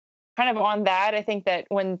kind of on that, I think that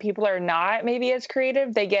when people are not maybe as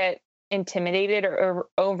creative, they get intimidated or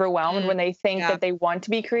overwhelmed when they think Yeah. that they want to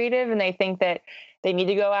be creative and they think that they need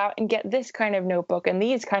to go out and get this kind of notebook and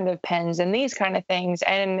these kind of pens and these kind of things.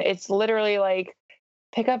 And it's literally like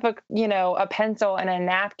pick up a pencil and a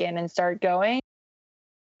napkin and start going.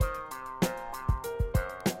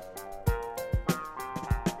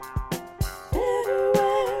 Never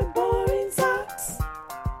wear boring socks.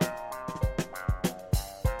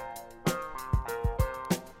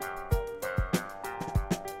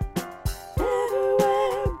 Never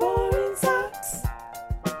wear boring socks.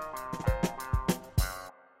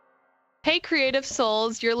 Hey, creative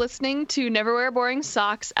souls, you're listening to Never Wear Boring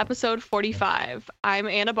Socks, episode 45. I'm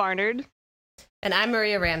Anna Barnard. And I'm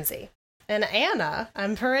Maria Ramsey. And Anna,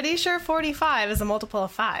 I'm pretty sure 45 is a multiple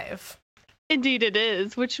of 5. Indeed it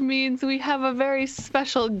is, which means we have a very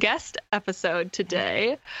special guest episode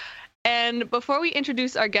today. And before we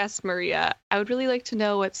introduce our guest, Maria, I would really like to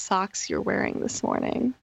know what socks you're wearing this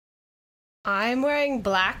morning. I'm wearing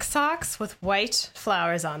black socks with white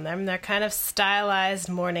flowers on them. They're kind of stylized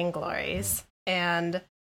morning glories. And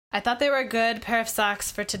I thought they were a good pair of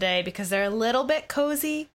socks for today because they're a little bit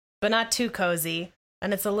cozy, but not too cozy.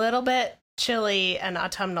 And it's a little bit chilly and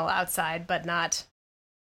autumnal outside, but not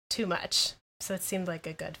too much. So it seemed like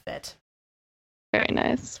a good fit. Very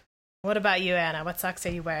nice. What about you, Anna? What socks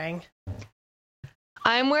are you wearing?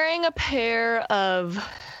 I'm wearing a pair of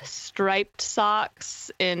striped socks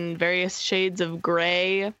in various shades of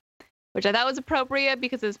gray, which I thought was appropriate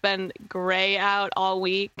because it's been gray out all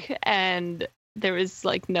week and there was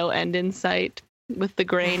like no end in sight with the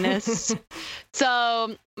grayness.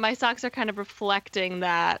 So my socks are kind of reflecting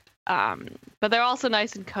that, but they're also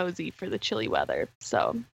nice and cozy for the chilly weather.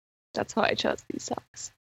 So that's why I chose these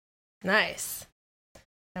socks. Nice.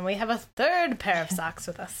 And we have a third pair of socks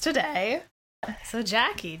with us today. So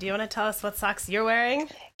Jackie, do you want to tell us what socks you're wearing?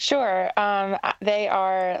 Sure. They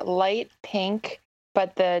are light pink,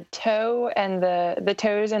 but the toe and the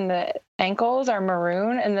toes and the ankles are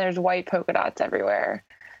maroon, and there's white polka dots everywhere.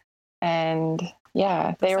 And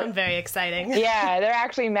yeah, They sound very exciting. yeah, they're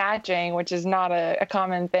actually matching, which is not a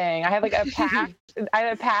common thing. I have like a pack. I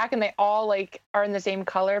have a pack, and they all like are in the same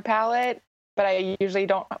color palette. But I usually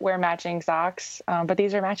don't wear matching socks. But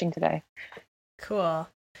these are matching today. Cool.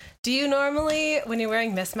 Do you normally, when you're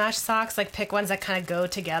wearing mismatched socks, like pick ones that kind of go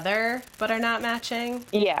together but are not matching?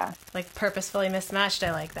 Yeah. Like purposefully mismatched?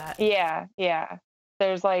 I like that. Yeah.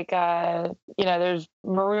 There's like, there's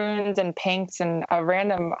maroons and pinks and a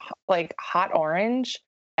random like hot orange,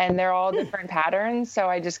 and they're all different patterns. So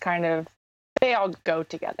I just they all go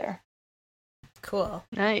together. Cool.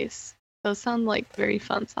 Nice. Those sound like very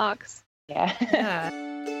fun socks. Yeah. Yeah.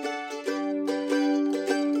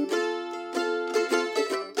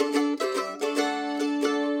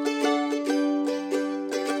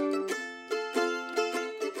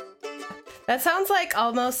 That sounds like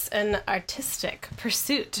almost an artistic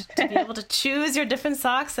pursuit to be able to choose your different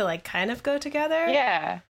socks that like kind of go together.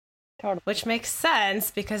 Yeah. Totally. Which makes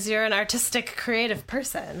sense because you're an artistic, creative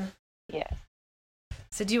person. Yeah.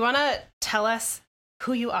 So do you want to tell us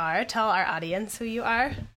who you are? Tell our audience who you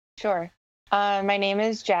are. Sure. My name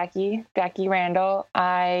is Jackie Randall.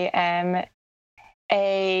 I am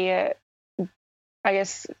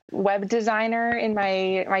web designer in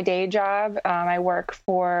my day job. I work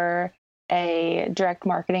for a direct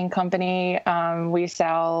marketing company. We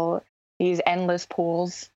sell these endless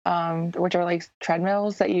pools, which are like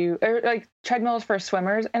treadmills treadmills for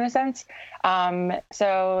swimmers in a sense.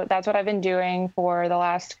 So that's what I've been doing for the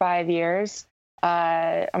last 5 years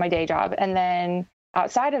on my day job. And then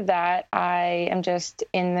outside of that, I am just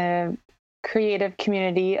in the creative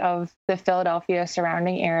community of the Philadelphia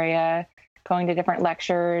surrounding area, going to different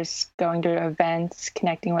lectures, going to events,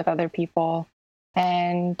 connecting with other people,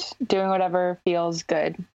 and doing whatever feels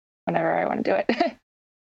good whenever I want to do it.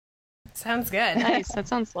 Sounds good. Nice. That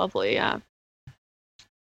sounds lovely. Yeah.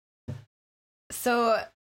 So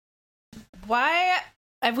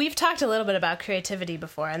we've talked a little bit about creativity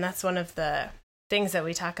before, and that's one of the things that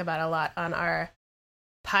we talk about a lot on our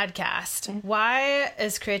podcast. Mm-hmm. Why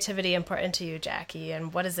is creativity important to you, Jackie?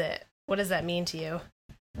 And what does that mean to you?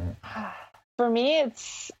 For me,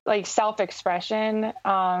 it's like self-expression.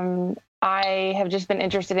 I have just been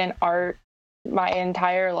interested in art my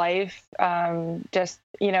entire life. When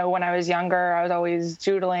I was younger, I was always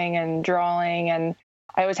doodling and drawing, and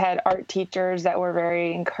I always had art teachers that were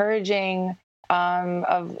very encouraging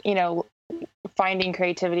of finding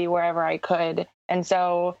creativity wherever I could. And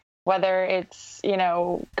so whether it's,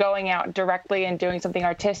 going out directly and doing something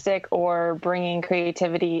artistic or bringing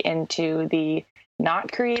creativity into the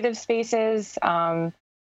not creative spaces,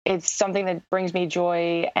 it's something that brings me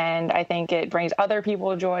joy. And I think it brings other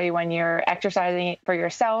people joy when you're exercising for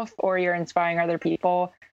yourself or you're inspiring other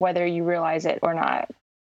people, whether you realize it or not.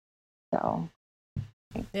 So,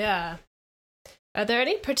 yeah. Are there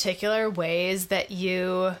any particular ways that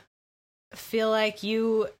you feel like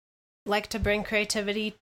you like to bring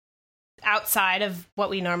creativity outside of what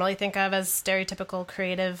we normally think of as stereotypical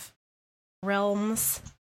creative realms?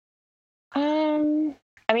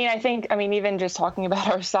 I mean, even just talking about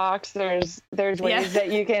our socks, there's ways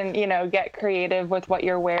that you can, get creative with what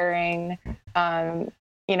you're wearing. I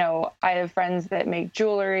have friends that make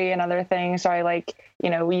jewelry and other things. So I like, you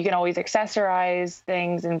can always accessorize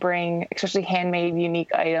things and bring, especially handmade,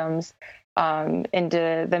 unique items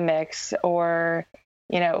into the mix, or,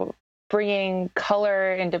 bringing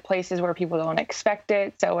color into places where people don't expect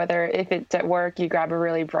it. So if it's at work, you grab a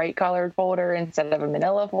really bright colored folder instead of a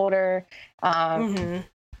manila folder.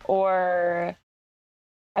 Or,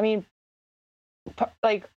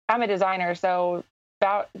 like, I'm a designer, so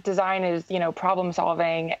about design is, problem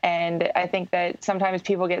solving. And I think that sometimes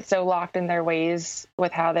people get so locked in their ways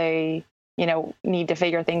with how they, need to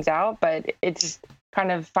figure things out, but it's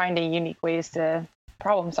kind of finding unique ways to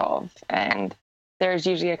problem solve. And there's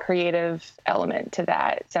usually a creative element to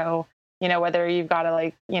that. So, whether you've got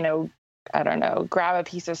to I don't know, grab a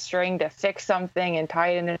piece of string to fix something and tie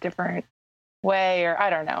it in a different way, or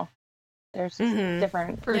I don't know. There's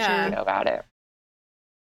different about it.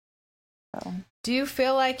 So. Do you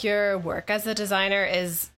feel like your work as a designer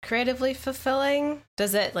is creatively fulfilling?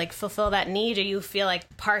 Does it fulfill that need, or you feel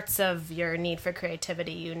like parts of your need for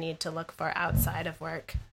creativity you need to look for outside of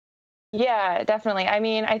work? Yeah, definitely.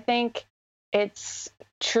 I think it's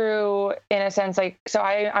true in a sense, so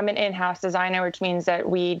I'm an in-house designer, which means that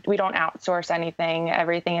we don't outsource anything.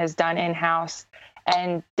 Everything is done in-house.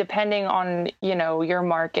 And depending on, your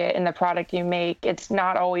market and the product you make, it's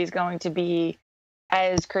not always going to be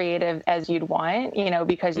as creative as you'd want,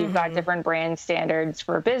 because you've got different brand standards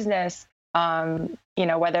for business.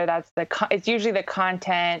 Whether that's it's usually the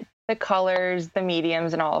content, the colors, the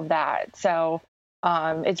mediums, and all of that. So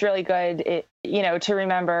it's really good, to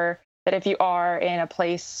remember that if you are in a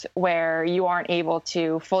place where you aren't able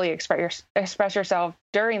to fully express yourself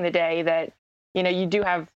during the day, that, you do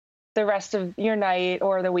have the rest of your night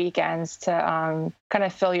or the weekends to kind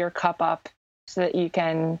of fill your cup up so that you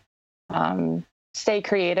can stay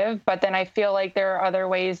creative. But then I feel like there are other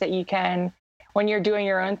ways that you can, when you're doing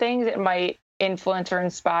your own things, it might influence or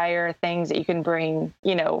inspire things that you can bring,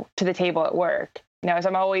 to the table at work. So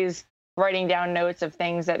I'm always writing down notes of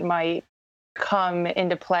things that might come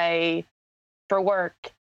into play for work,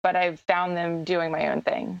 but I've found them doing my own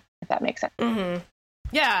thing, if that makes sense.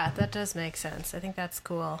 Yeah, that does make sense. I think that's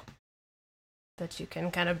cool that you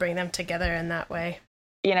can kind of bring them together in that way.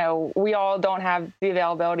 We all don't have the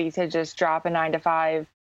availability to just drop a 9-to-5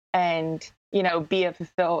 and, be a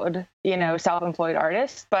fulfilled, self-employed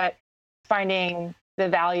artist, but finding the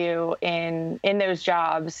value in those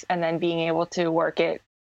jobs and then being able to work it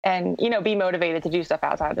and, be motivated to do stuff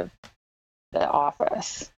outside of the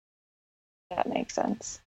office. That makes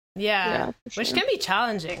sense. Yeah, which can be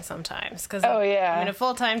challenging sometimes because a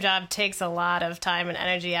full-time job takes a lot of time and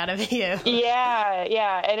energy out of you.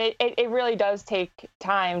 Yeah, and it really does take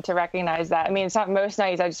time to recognize that. It's not most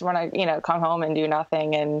nights I just want to come home and do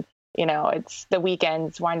nothing, and it's the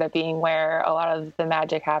weekends wind up being where a lot of the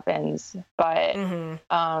magic happens. But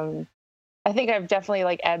I think I've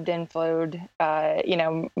definitely ebbed and flowed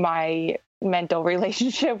my mental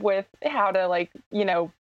relationship with how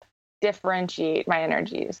to differentiate my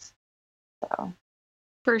energies. So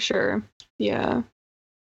for sure. Yeah.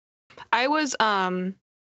 I was kind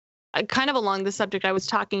of along the subject. I was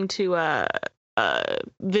talking to a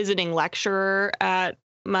visiting lecturer at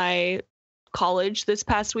my college this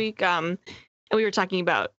past week, and we were talking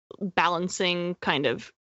about balancing kind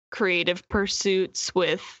of creative pursuits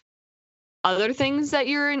with other things that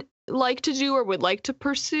you're like to do or would like to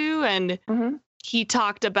pursue, and he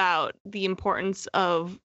talked about the importance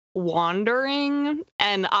of wandering,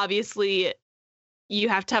 and obviously you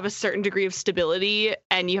have to have a certain degree of stability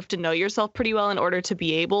and you have to know yourself pretty well in order to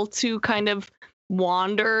be able to kind of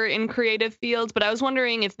wander in creative fields. But I was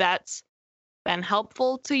wondering if that's been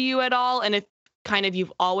helpful to you at all, and if kind of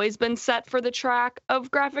you've always been set for the track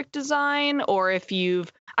of graphic design, or if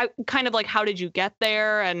how did you get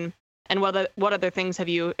there, and what other things have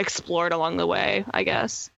you explored along the way, I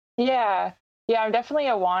guess? Yeah, I'm definitely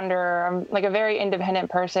a wanderer. I'm a very independent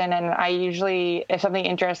person, and I usually, if something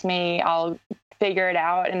interests me, I'll figure it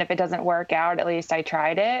out. And if it doesn't work out, at least I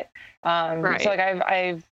tried it. Right. So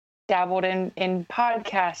I've dabbled in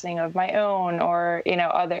podcasting of my own, or,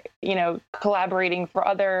 other, collaborating for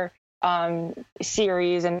other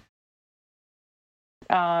series. And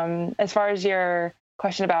as far as your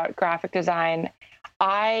question about graphic design,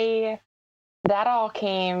 that all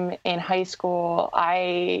came in high school.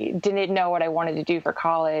 I didn't know what I wanted to do for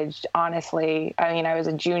college, honestly. I mean, I was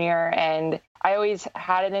a junior and I always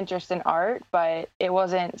had an interest in art, but it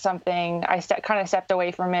wasn't something I kind of stepped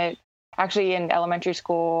away from it. Actually, in elementary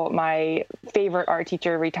school, my favorite art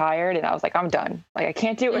teacher retired, and I was like, I'm done. Like, I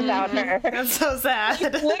can't do it without her. That's so sad.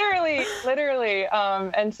 literally.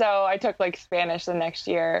 And so I took like Spanish the next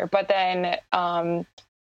year, but then,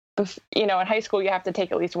 in high school, you have to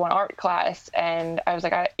take at least one art class. And I was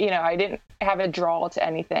like, I didn't have a draw to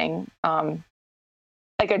anything.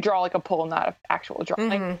 Like a draw, like a pull, not an actual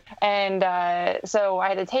drawing. Mm-hmm. And so I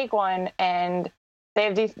had to take one, and they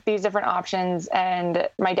have these different options. And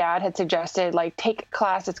my dad had suggested, like, take a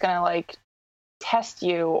class that's going to like test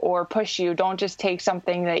you or push you. Don't just take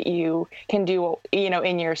something that you can do,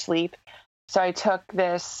 in your sleep. So I took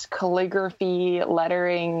this calligraphy,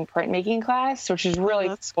 lettering, printmaking class, which is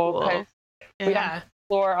really cool because we got to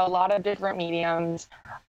explore a lot of different mediums.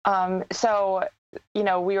 So,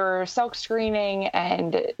 we were silk screening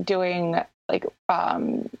and doing like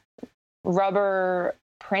rubber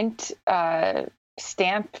print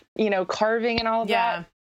stamp, carving and all of that.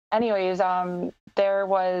 Anyways, there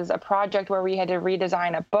was a project where we had to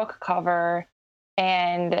redesign a book cover,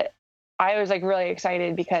 and I was like really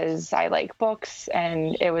excited because I like books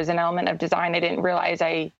and it was an element of design I didn't realize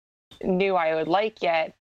I knew I would like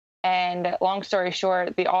yet. And long story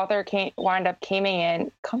short, the author wound up coming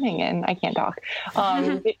in. I can't talk. The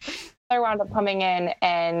author wound up coming in,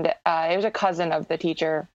 and it was a cousin of the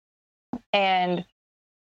teacher. And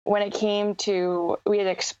when it came to, we had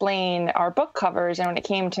to explain our book covers, and when it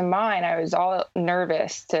came to mine, I was all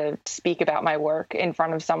nervous to speak about my work in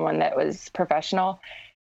front of someone that was professional.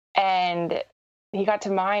 And he got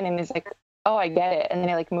to mine and he's like, oh, I get it. And then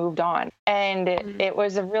he like moved on. And it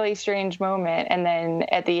was a really strange moment. And then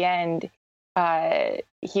at the end,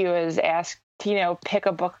 he was asked to, pick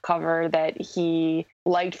a book cover that he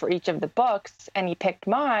liked for each of the books. And he picked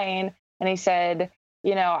mine, and he said,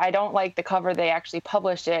 I don't like the cover. They actually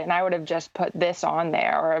published it, and I would have just put this on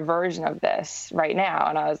there, or a version of this right now.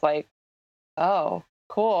 And I was like, oh,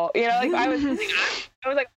 cool. I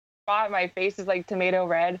was like, my face is like tomato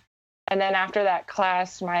red. And then after that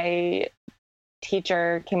class, my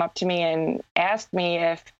teacher came up to me and asked me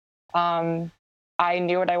if I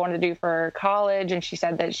knew what I wanted to do for college. And she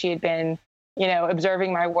said that she had been,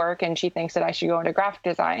 observing my work, and she thinks that I should go into graphic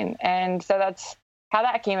design. And so that's how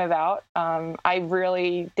that came about. I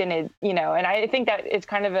really didn't, and I think that it's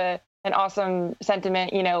kind of an awesome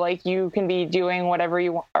sentiment, like you can be doing whatever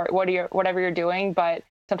you want, or whatever you're doing, but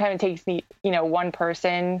sometimes it takes me, one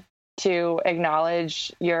person to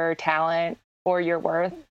acknowledge your talent or your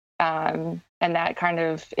worth. And that kind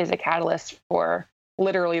of is a catalyst for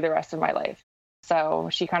literally the rest of my life. So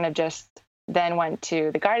she kind of just then went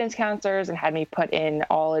to the guidance counselors and had me put in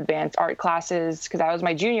all advanced art classes, because that was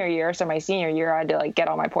my junior year. So my senior year, I had to like get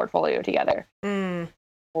all my portfolio together. So,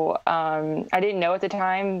 I didn't know at the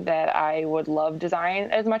time that I would love design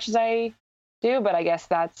as much as I do, but I guess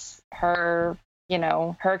that's her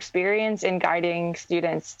her experience in guiding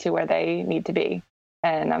students to where they need to be.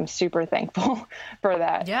 And I'm super thankful for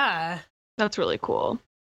that. Yeah. That's really cool.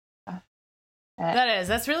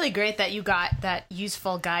 That's really great that you got that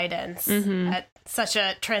useful guidance at such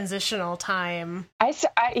a transitional time. I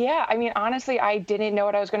mean, honestly, I didn't know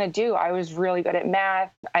what I was going to do. I was really good at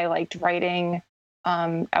math. I liked writing.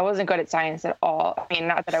 I wasn't good at science at all. I mean,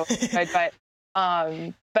 not that I wasn't good,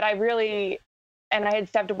 but I really, and I had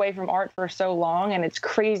stepped away from art for so long, and it's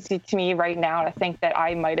crazy to me right now to think that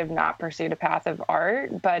I might have not pursued a path of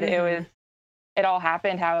art, but it all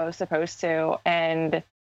happened how it was supposed to. And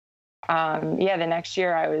the next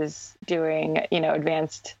year I was doing,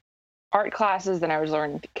 advanced art classes, then I was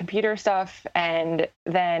learning computer stuff. And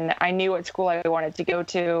then I knew what school I wanted to go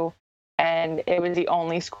to, and it was the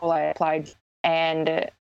only school I applied. And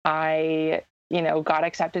I, got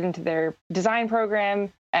accepted into their design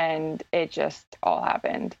program, and it just all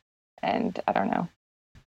happened. And I don't know.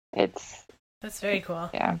 That's very cool.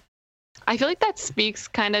 Yeah. I feel like that speaks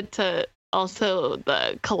kind of to also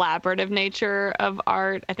the collaborative nature of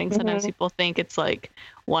art. I think sometimes people think it's like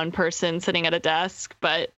one person sitting at a desk,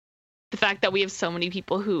 but the fact that we have so many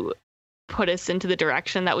people who put us into the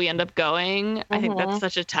direction that we end up going, I think that's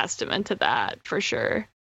such a testament to that, for sure.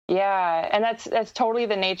 Yeah, and that's totally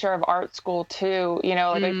the nature of art school too.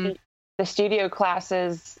 the studio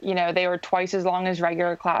classes, they were twice as long as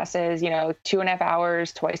regular classes, 2.5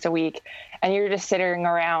 hours twice a week. And you're just sitting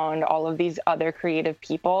around all of these other creative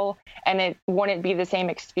people. And it wouldn't be the same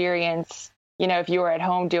experience, if you were at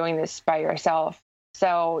home doing this by yourself.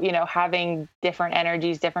 So, having different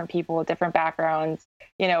energies, different people with different backgrounds,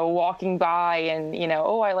 walking by and,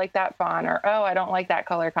 oh, I like that font, or, oh, I don't like that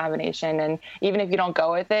color combination. And even if you don't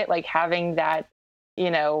go with it, like having that,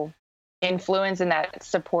 influence and that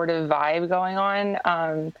supportive vibe going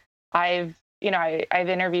on. I've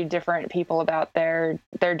interviewed different people about their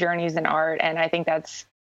journeys in art. And I think that's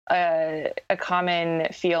a common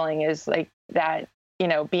feeling is like that,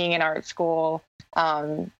 being in art school,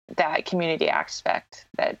 that community aspect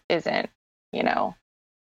that isn't,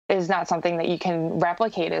 is not something that you can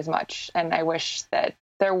replicate as much. And I wish that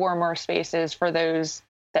there were more spaces for those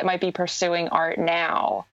that might be pursuing art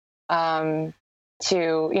now,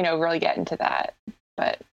 to, really get into that.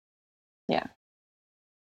 But yeah,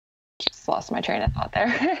 just lost my train of thought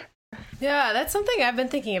there. Yeah, that's something I've been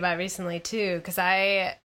thinking about recently too, because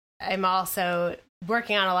I'm also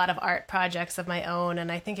working on a lot of art projects of my own,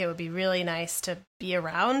 and I think it would be really nice to be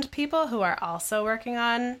around people who are also working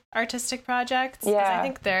on artistic projects. Yeah. I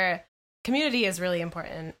think their community is really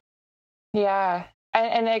important. Yeah.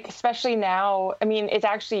 And like, especially now, I mean, it's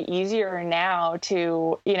actually easier now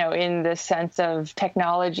to, in the sense of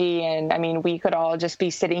technology. And I mean, we could all just be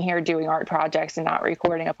sitting here doing art projects and not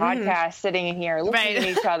recording a podcast, sitting in here listening to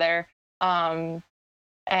each other.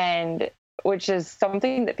 And which is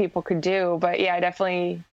something that people could do. But yeah,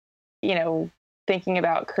 definitely, thinking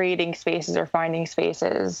about creating spaces or finding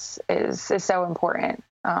spaces is so important.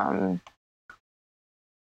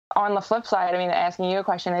 On the flip side, I mean, asking you a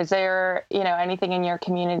question, is there, anything in your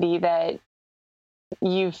community that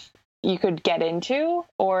you could get into,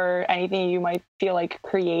 or anything you might feel like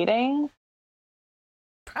creating?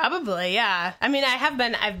 Probably, yeah. I mean,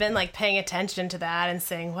 I've been like paying attention to that and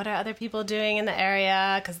saying, what are other people doing in the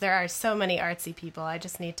area? Because there are so many artsy people. I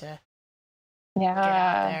just need to get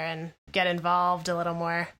out there and get involved a little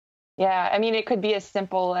more. Yeah, I mean, it could be as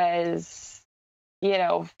simple as,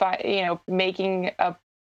 making a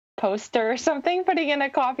poster or something, putting in a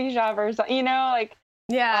coffee shop or something,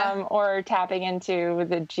 yeah, or tapping into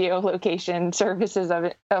the geolocation services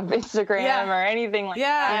of Instagram or anything like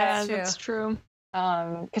that. Yeah, that's true.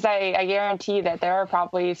 Because I guarantee that there are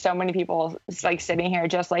probably so many people like sitting here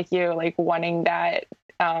just like you, like wanting that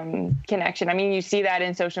connection. I mean, you see that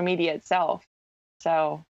in social media itself.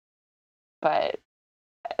 So, but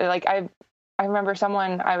like I remember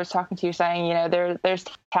someone I was talking to saying, there's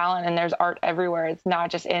talent and there's art everywhere. It's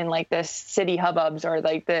not just in like the city hubbubs or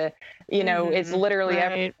like the, it's literally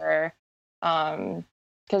everywhere.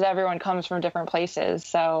 Because everyone comes from different places.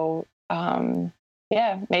 So,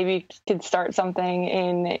 yeah, maybe you could start something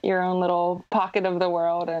in your own little pocket of the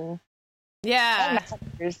world, and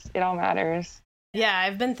it all matters. Yeah,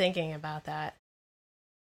 I've been thinking about that.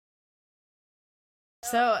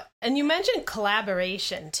 So, and you mentioned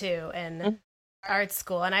collaboration too in art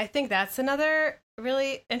school, and I think that's another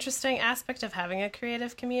really interesting aspect of having a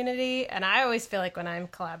creative community. And I always feel like when I'm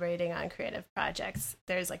collaborating on creative projects,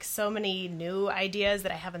 there's like so many new ideas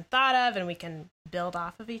that I haven't thought of, and we can build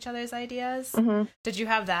off of each other's ideas. Mm-hmm. Did you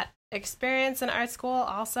have that experience in art school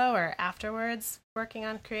also, or afterwards working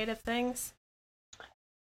on creative things?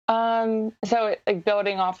 So like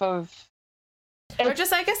building off of, or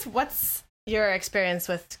just, I guess, what's your experience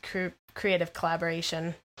with creative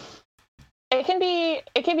collaboration? It can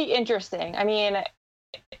be interesting. I mean,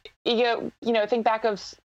 think back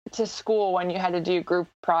to school when you had to do group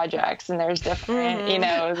projects, and there's different,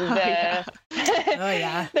 there's,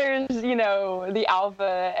 the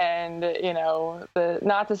alpha and, the,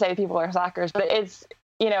 not to say people are slackers, but it's,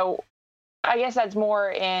 I guess that's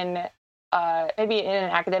more in, maybe in an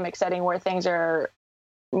academic setting where things are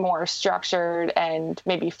more structured and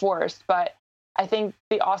maybe forced. But I think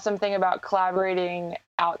the awesome thing about collaborating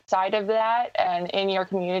outside of that and in your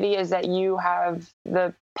community is that you have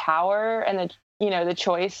the power and the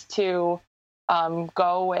choice to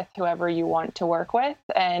go with whoever you want to work with.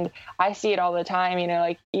 And I see it all the time,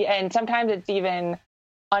 and sometimes it's even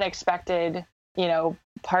unexpected,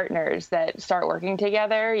 partners that start working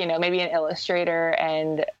together, maybe an illustrator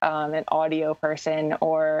and an audio person,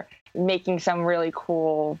 or making some really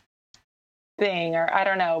cool thing, or I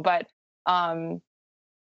don't know. But I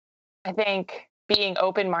think being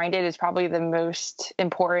open-minded is probably the most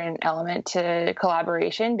important element to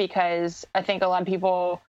collaboration, because I think a lot of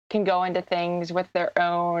people can go into things with their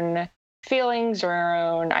own feelings or their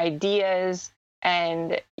own ideas,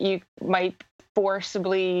 and you might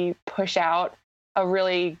forcibly push out a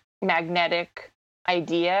really magnetic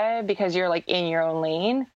idea because you're like in your own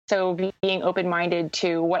lane. So being open-minded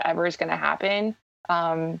to whatever is going to happen.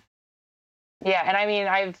 Yeah. And I mean,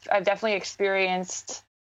 I've definitely experienced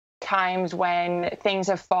times when things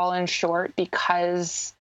have fallen short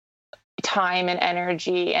because time and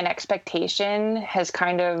energy and expectation has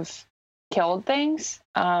kind of killed things.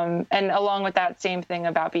 And along with that same thing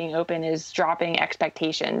about being open is dropping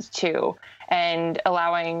expectations too, and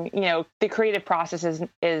allowing, the creative process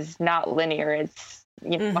is not linear. It's,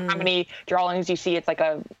 how many drawings you see, it's like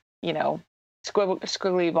a,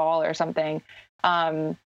 squiggly ball or something.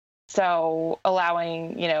 So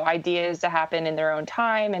allowing, ideas to happen in their own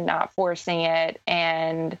time and not forcing it.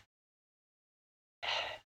 And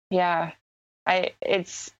yeah,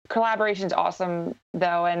 collaboration's awesome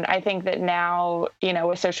though. And I think that now,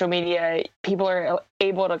 with social media, people are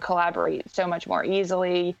able to collaborate so much more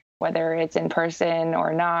easily, whether it's in person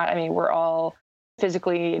or not. I mean, we're all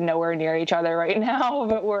physically nowhere near each other right now,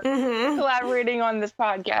 but we're collaborating on this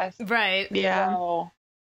podcast. Right. Yeah. So,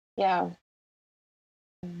 yeah.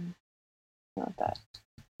 Not that.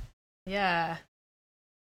 Yeah.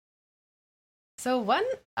 So one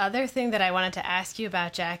other thing that I wanted to ask you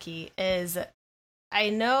about, Jackie, is I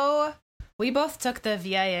know we both took the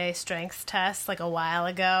VIA strengths test like a while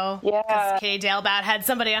ago. Yeah. Because Katie Dalebout had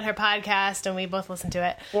somebody on her podcast and we both listened to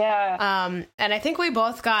it. Yeah. And I think we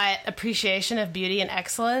both got appreciation of beauty and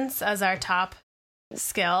excellence as our top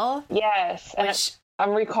skill. Yes. And Which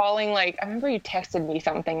I'm recalling, I remember you texted me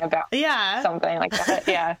something about something like that.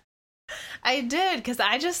 Yeah. I did, because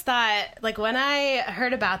I just thought, when I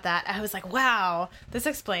heard about that, I was like, wow, this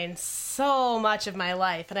explains so much of my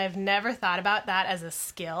life, and I've never thought about that as a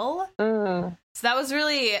skill. So that was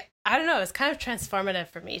really, I don't know, it was kind of transformative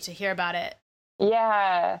for me to hear about it.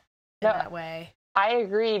 Yeah. In that way. I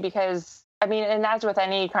agree, because, I mean, and that's with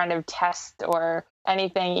any kind of test or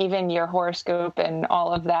anything, even your horoscope and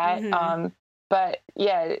all of that. But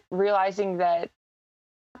yeah, realizing that,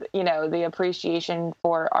 the appreciation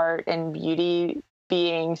for art and beauty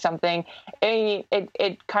being something, I mean,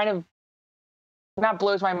 it kind of not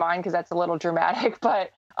blows my mind because that's a little dramatic,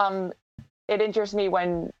 but it interests me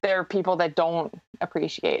when there are people that don't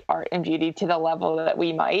appreciate art and beauty to the level that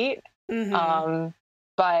we might.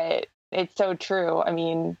 But it's so true. I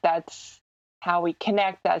mean, that's how we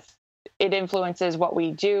connect. It influences what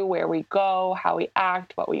we do, where we go, how we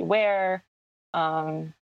act, what we wear.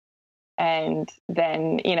 And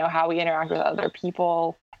then, how we interact with other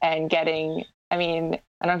people and I don't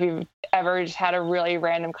know if you've ever just had a really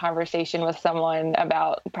random conversation with someone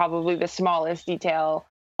about probably the smallest detail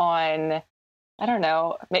on, I don't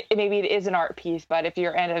know, maybe it is an art piece, but if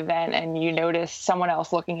you're at an event and you notice someone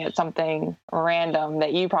else looking at something random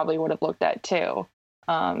that you probably would have looked at too.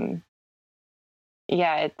 Yeah,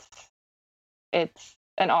 it's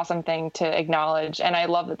an awesome thing to acknowledge. And I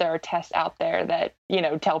love that there are tests out there that,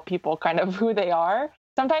 tell people kind of who they are.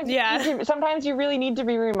 Sometimes you really need to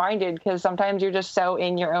be reminded, because sometimes you're just so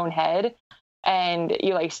in your own head and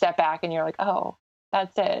you step back and you're like, oh,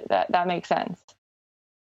 that's it. That makes sense.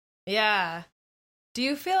 Yeah. Do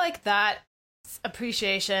you feel like that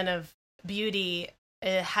appreciation of beauty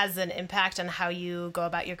has an impact on how you go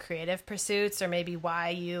about your creative pursuits, or maybe why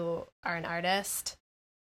you are an artist?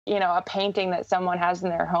 A painting that someone has in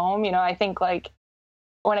their home, I think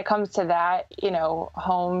when it comes to that,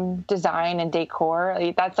 home design and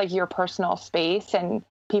decor, that's your personal space, and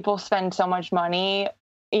people spend so much money,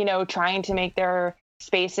 trying to make their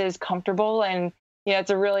spaces comfortable. And,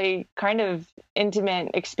 it's a really kind of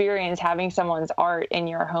intimate experience having someone's art in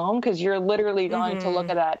your home, because you're literally going to look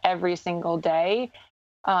at that every single day.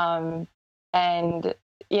 And,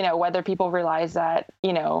 whether people realize that,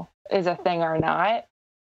 is a thing or not.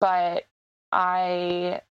 But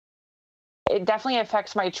it definitely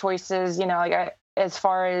affects my choices, as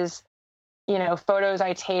far as, photos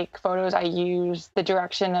I take, photos I use, the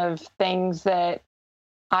direction of things that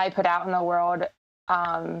I put out in the world.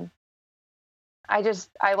 I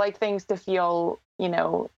like things to feel,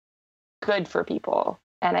 good for people.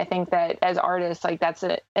 And I think that as artists, that's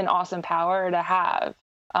an awesome power to have,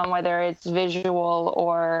 whether it's visual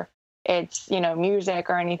or it's, music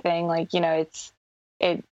or anything,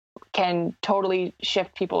 it can totally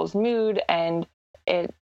shift people's mood. And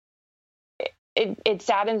it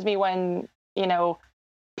saddens me when,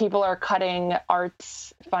 people are cutting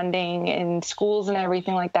arts funding in schools and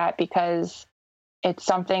everything like that, because it's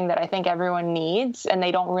something that I think everyone needs, and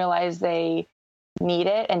they don't realize they need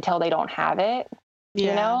it until they don't have it.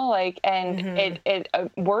 It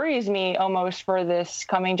worries me almost for this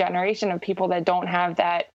coming generation of people that don't have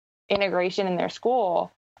that integration in their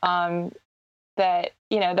school, that,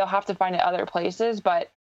 they'll have to find it other places. But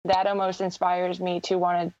that almost inspires me to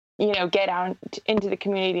want to, you know, get out into the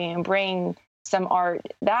community and bring some art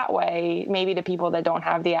that way, maybe to people that don't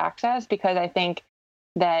have the access, because I think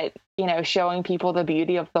that, you know, showing people the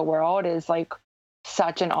beauty of the world is like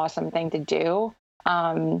such an awesome thing to do.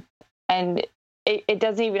 And it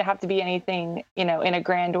doesn't even have to be anything, you know, in a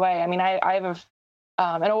grand way. I mean, I have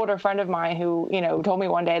an older friend of mine who, you know, told me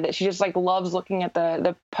one day that she just like loves looking at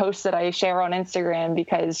the posts that I share on Instagram,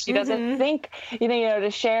 because she doesn't think, you know,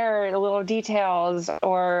 to share the little details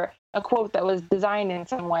or a quote that was designed in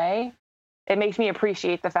some way. It makes me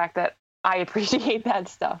appreciate the fact that I appreciate that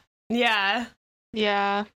stuff. Yeah.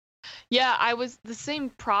 Yeah. Yeah, I was the same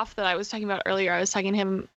prof that I was talking about earlier. I was talking to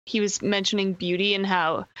him, he was mentioning beauty and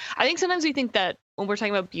how I think sometimes we think that when we're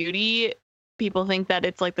talking about beauty, people think that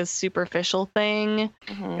it's like this superficial thing,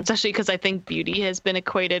 especially because I think beauty has been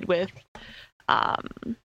equated with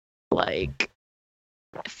like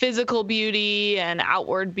physical beauty and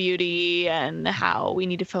outward beauty, and how we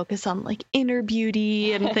need to focus on like inner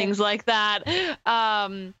beauty and things like that.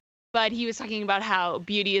 But he was talking about how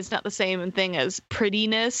beauty is not the same thing as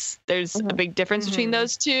prettiness. There's a big difference between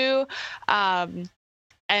those two.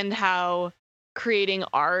 And how creating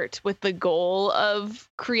art with the goal of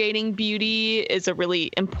creating beauty is a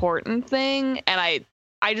really important thing. And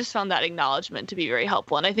I just found that acknowledgement to be very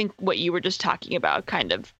helpful. And I think what you were just talking about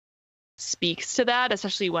kind of speaks to that,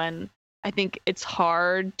 especially when I think it's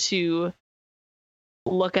hard to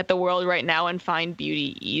look at the world right now and find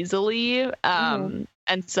beauty easily.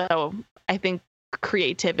 And so I think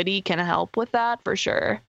creativity can help with that for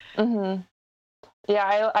sure.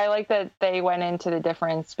 Yeah, I like that they went into the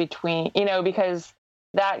difference between, you know, because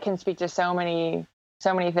that can speak to so many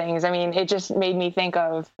things. I mean, it just made me think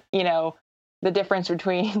of, you know, the difference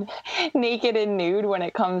between naked and nude when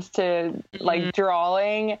it comes to like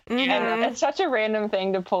drawing. And it's such a random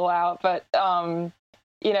thing to pull out, but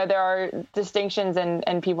you know, there are distinctions,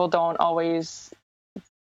 and people don't always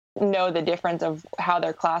know the difference of how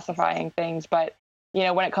they're classifying things. But, you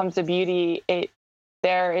know, when it comes to beauty, it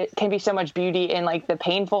can be so much beauty in like the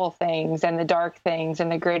painful things and the dark things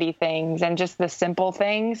and the gritty things and just the simple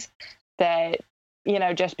things that, you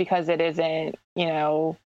know, just because it isn't, you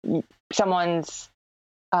know, someone's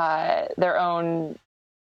their own,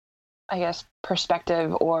 I guess,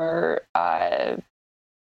 perspective, or I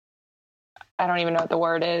don't even know what the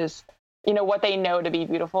word is, you know, what they know to be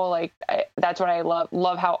beautiful. Like that's what I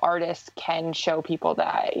love how artists can show people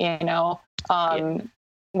that, you know,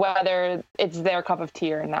 whether it's their cup of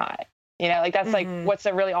tea or not, you know, like that's like what's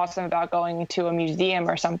really awesome about going to a museum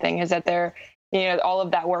or something, is that they're, you know, all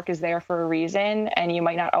of that work is there for a reason, and you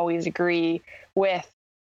might not always agree with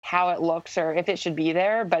how it looks or if it should be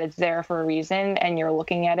there, but it's there for a reason, and you're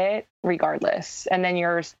looking at it regardless, and then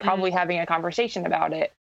you're probably having a conversation about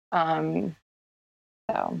it.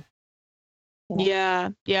 So yeah,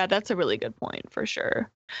 that's a really good point for sure.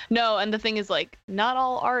 No, and the thing is, like, not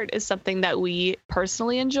all art is something that we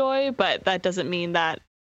personally enjoy, but that doesn't mean that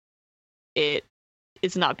it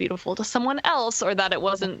is not beautiful to someone else, or that it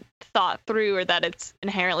wasn't thought through, or that it's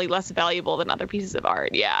inherently less valuable than other pieces of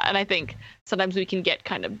art. Yeah, and I think sometimes we can get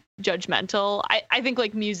kind of judgmental. I think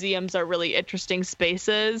like museums are really interesting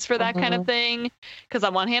spaces for that kind of thing, because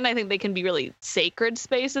on one hand, I think they can be really sacred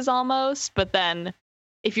spaces almost, but then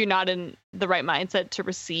if you're not in the right mindset to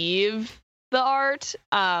receive the art,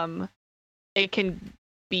 it can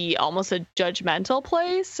be almost a judgmental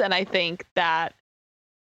place. And I think that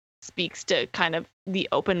speaks to kind of the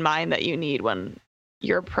open mind that you need when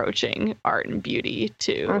you're approaching art and beauty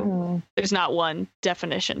too. There's not one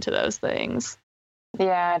definition to those things.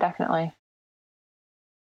 Yeah, definitely.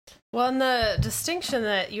 Well, and the distinction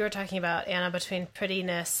that you were talking about, Anna, between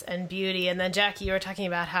prettiness and beauty, and then Jackie, you were talking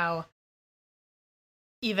about how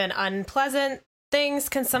even unpleasant things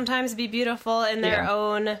can sometimes be beautiful in their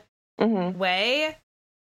own way.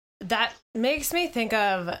 That makes me think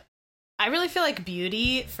of, I really feel like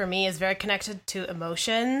beauty for me is very connected to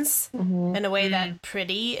emotions in a way that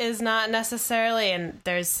pretty is not necessarily. And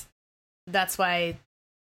that's why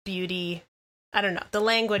beauty, I don't know, the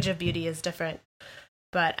language of beauty is different.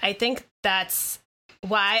 But I think that's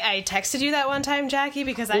why I texted you that one time, Jackie,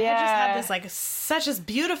 because I had just had this like such a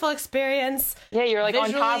beautiful experience. Yeah, you're like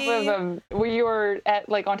visually. On top of you were at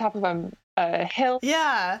like on top of a hill.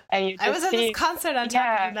 Yeah, and you just I was at this concert on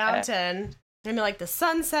top of a mountain. I mean, like the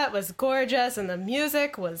sunset was gorgeous and the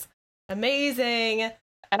music was amazing.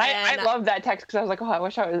 And I love that text because I was like, oh, I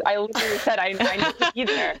wish I literally said I need to be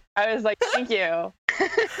there. I was like, thank you.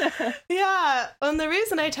 Yeah, and the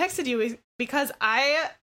reason I texted you is because I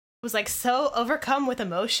was like so overcome with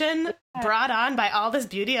emotion, brought on by all this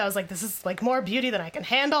beauty. I was like, this is like more beauty than I can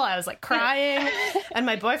handle. I was like crying, and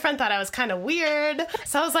my boyfriend thought I was kind of weird.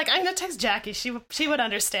 So I was like, I'm gonna text Jackie. She would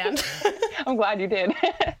understand. I'm glad you did.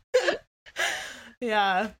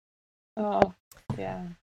 Yeah. Oh, yeah.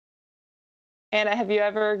 Anna, have you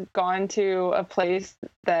ever gone to a place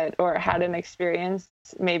that, or had an experience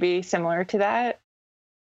maybe similar to that,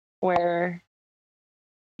 where?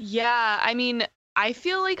 Yeah, I mean, I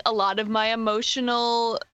feel like a lot of my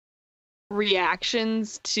emotional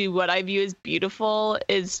reactions to what I view as beautiful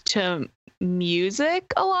is to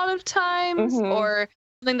music a lot of times, or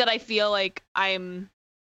something that I feel like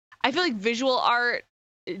visual art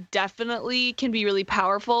definitely can be really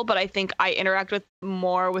powerful, but I think I interact with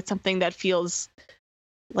more with something that feels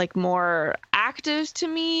like more active to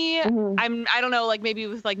me. I don't know, like maybe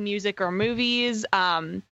with like music or movies.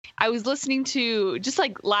 I was listening to, just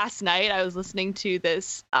like last night, I was listening to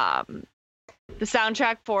this the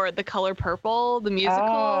soundtrack for The Color Purple, the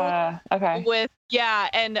musical. Okay.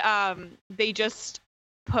 And they just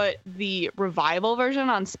put the revival version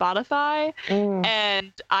on Spotify,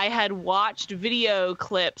 and I had watched video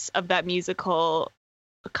clips of that musical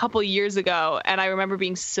a couple years ago, and I remember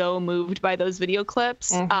being so moved by those video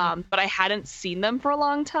clips, but I hadn't seen them for a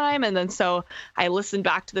long time, and then so I listened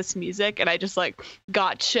back to this music and I just like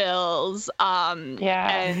got chills,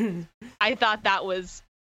 and I thought that was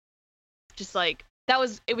just like,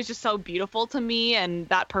 it was just so beautiful to me, and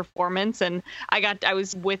that performance, and I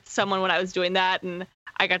was with someone when I was doing that, and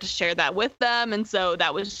I got to share that with them, and so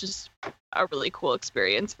that was just a really cool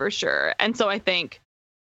experience for sure. And so I think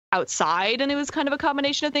outside, and it was kind of a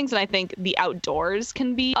combination of things, and I think the outdoors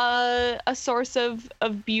can be a source of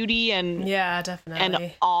beauty and definitely,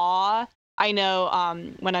 and awe. I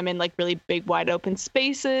know when I'm in like really big wide open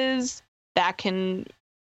spaces, that can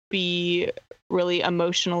be really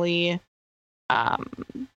emotionally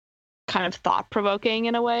kind of thought-provoking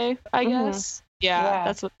in a way, I guess.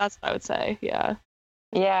 That's what I would say.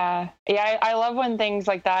 Yeah, I love when things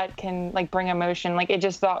like that can like bring emotion. Like it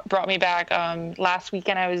just brought me back. Last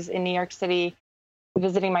weekend I was in New York City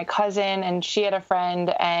visiting my cousin, and she had a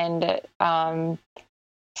friend, and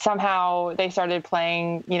somehow they started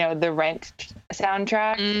playing, the Rent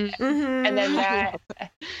soundtrack, and then that,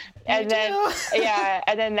 and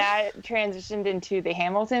then that transitioned into the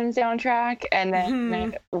Hamilton soundtrack, and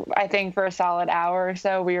then I think for a solid hour or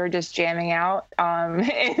so we were just jamming out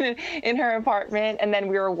in her apartment, and then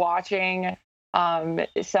we were watching some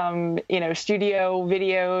studio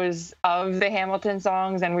videos of the Hamilton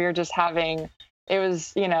songs, and we were just having, it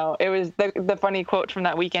was the funny quote from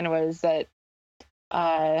that weekend was that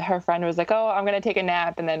her friend was like, "Oh, I'm gonna take a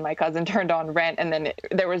nap," and then my cousin turned on Rent, and then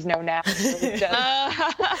there was no nap. It was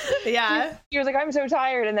just, he was like, "I'm so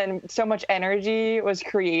tired," and then so much energy was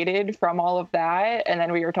created from all of that, and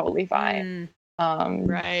then we were totally fine.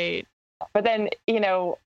 Right. But then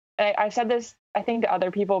I've said this I think to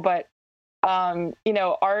other people, but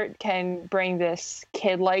art can bring this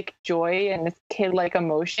kid-like joy and this kid-like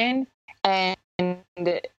emotion, and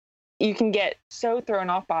you can get so thrown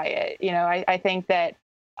off by it. I think that,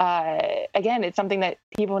 again, it's something that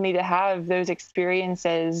people need to have those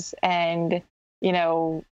experiences, and,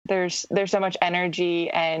 there's so much energy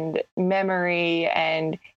and memory,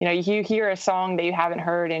 and, you hear a song that you haven't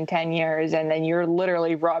heard in 10 years, and then you're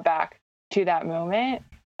literally brought back to that moment.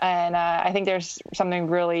 And I think there's something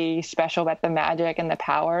really special about the magic and the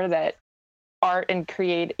power that art and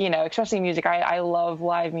create, especially music. I love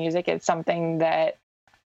live music. It's something that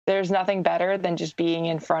there's nothing better than just being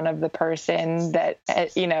in front of the person that,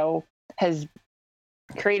 has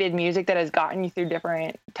created music that has gotten you through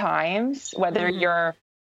different times, whether you're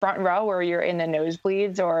front row or you're in the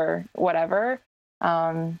nosebleeds or whatever.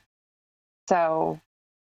 So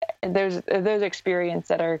there's those experiences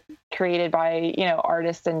that are created by,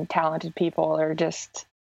 artists and talented people are just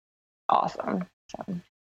awesome. So.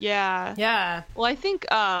 Yeah. Well, I think,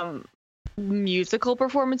 musical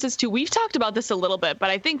performances too, we've talked about this a little bit, but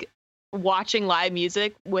I think watching live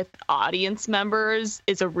music with audience members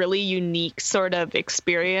is a really unique sort of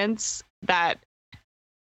experience that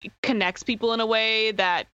connects people in a way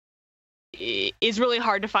that is really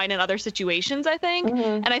hard to find in other situations, I think.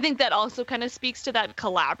 And I think that also kind of speaks to that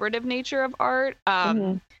collaborative nature of art.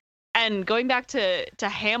 And going back to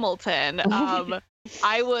Hamilton,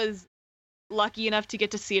 I was lucky enough to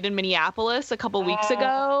get to see it in Minneapolis a couple weeks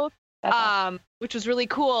ago, which was really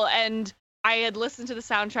cool. And I had listened to the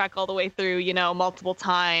soundtrack all the way through, multiple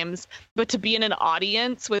times, but to be in an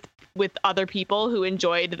audience with other people who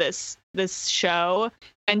enjoyed this show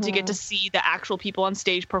and to get to see the actual people on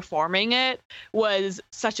stage performing it was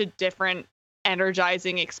such a different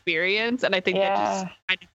energizing experience. And I think that just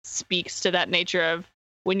kind of speaks to that nature of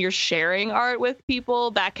when you're sharing art with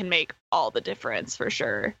people, that can make all the difference for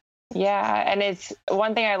sure. Yeah. And it's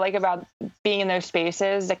one thing I like about being in those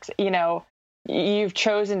spaces, you know, you've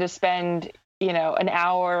chosen to spend, you know, an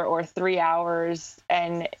hour or 3 hours.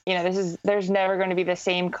 And, you know, there's never going to be the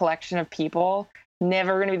same collection of people,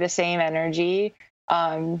 never going to be the same energy.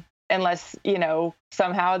 Unless, you know,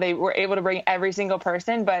 somehow they were able to bring every single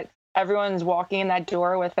person, but everyone's walking in that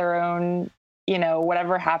door with their own, you know,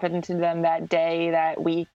 whatever happened to them that day, that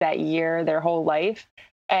week, that year, their whole life.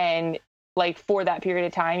 And like for that period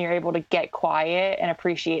of time, you're able to get quiet and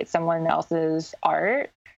appreciate someone else's art,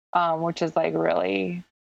 which is like really,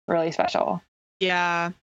 really special.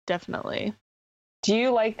 Yeah, definitely. Do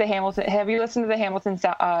you like the Hamilton? Have you listened to the Hamilton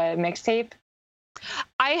mixtape?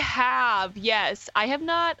 I have, yes. I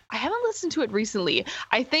haven't listened to it recently.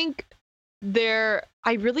 I think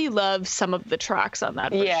I really love some of the tracks on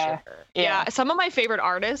that for sure. Yeah. Some of my favorite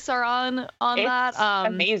artists are on It's that.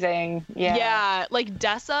 Amazing. Yeah. Like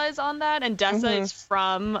Dessa is on that, and Dessa is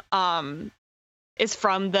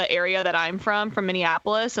from the area that I'm from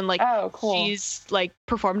Minneapolis, and like cool. She's like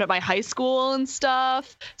performed at my high school and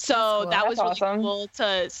stuff. So that was really awesome. Cool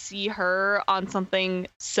to see her on something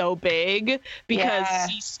so big, because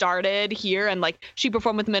she started here, and like she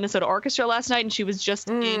performed with Minnesota Orchestra last night, and she was just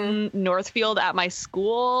in Northfield at my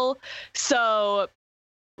school. So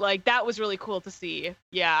like that was really cool to see.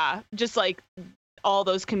 Yeah, just like all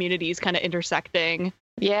those communities kind of intersecting.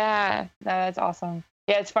 Yeah, that's awesome.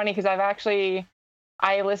 Yeah, it's funny because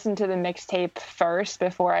I listened to the mixtape first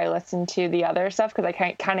before I listened to the other stuff, because I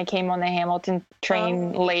kind of came on the Hamilton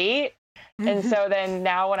train late. And so then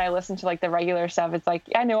now when I listen to like the regular stuff, it's like,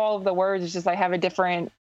 I know all of the words. It's just I have a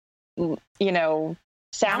different, you know,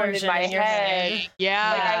 sound in my head.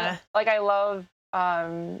 Yeah. I love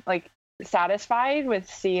like Satisfied with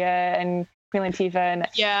Sia and Queen Latifah.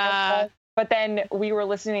 And but then we were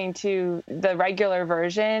listening to the regular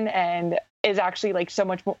version, and is actually like so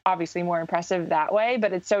much more, obviously more impressive that way,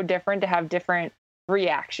 but it's so different to have different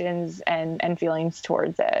reactions and feelings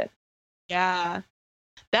towards it. Yeah.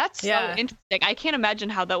 That's so interesting. I can't imagine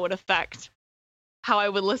how that would affect how I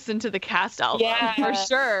would listen to the cast album for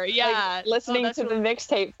sure. Yeah. Like listening to the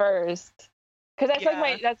mixtape first. Cause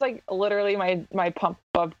that's like literally my pump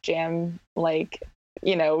up jam, like,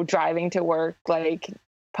 you know, driving to work, like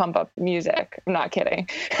pump up music. I'm not kidding.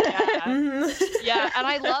 Yeah, and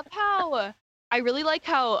I really like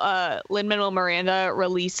how Lin-Manuel Miranda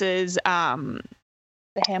releases the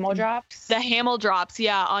Hamil drops. The Hamil drops,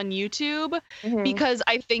 on YouTube, because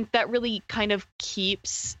I think that really kind of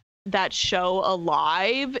keeps that show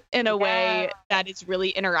alive in a way that is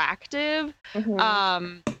really interactive.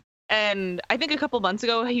 And I think a couple months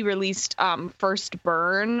ago he released First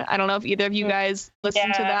Burn. I don't know if either of you guys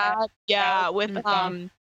listened to that.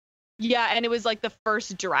 And it was like the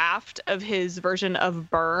first draft of his version of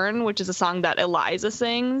Burn, which is a song that Eliza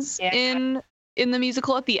sings in the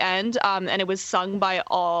musical at the end. And it was sung by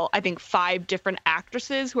I think 5 different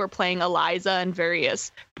actresses who are playing Eliza in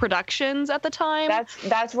various productions at the time.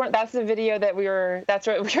 That's the video that that's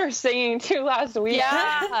what we were singing to last week.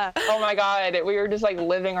 Yeah. Oh my God. We were just like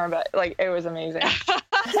living our best. Like it was amazing.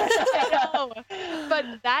 I know. But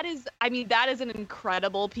that is an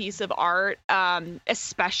incredible piece of art.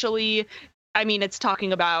 Especially, it's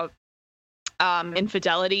talking about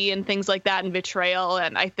infidelity and things like that, and betrayal.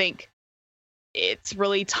 And I think it's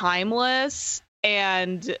really timeless,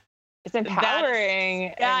 and it's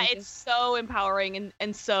empowering. It's so empowering,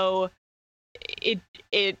 and so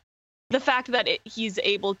the fact that he's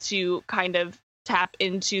able to kind of tap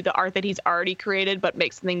into the art that he's already created, but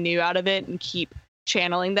make something new out of it and keep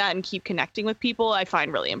channeling that and keep connecting with people, I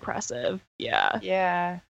find really impressive.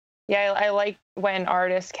 I like when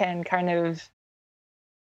artists can kind of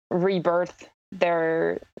rebirth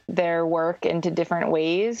their work into different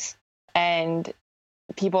ways, and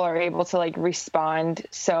people are able to like respond.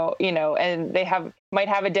 So, you know, and they might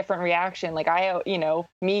have a different reaction. Like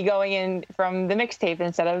me going in from the mixtape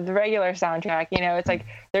instead of the regular soundtrack, you know, it's like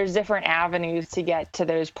there's different avenues to get to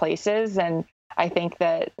those places. And I think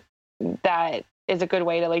that is a good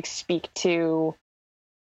way to like speak to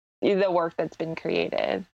the work that's been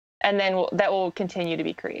created, and then that will continue to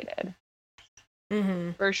be created.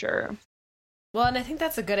 For sure. Well, and I think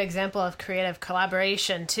that's a good example of creative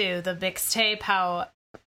collaboration too. The mixtape, how,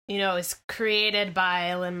 you know, is created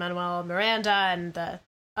by Lin-Manuel Miranda and the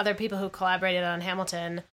other people who collaborated on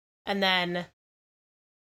Hamilton, and then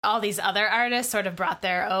all these other artists sort of brought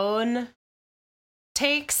their own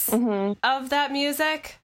takes of that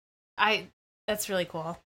music. That's really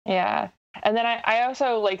cool. Yeah. And then I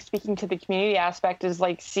also like speaking to the community aspect is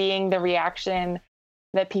like seeing the reaction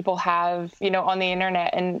that people have, on the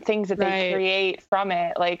internet and things that they create from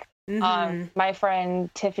it. Like my friend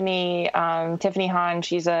Tiffany Hahn,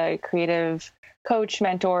 she's a creative coach,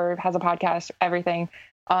 mentor, has a podcast, everything.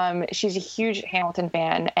 She's a huge Hamilton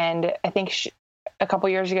fan. And I think a couple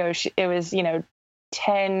years ago, it was,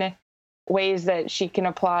 10 ways that you can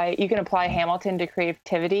apply Hamilton to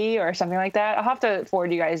creativity or something like that. I'll have to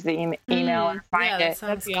forward you guys the email or find it.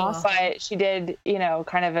 Sounds cool. Awesome. But she did,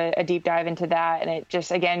 kind of a deep dive into that. And it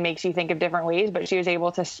just, again, makes you think of different ways, but she was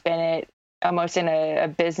able to spin it almost in a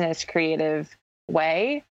business creative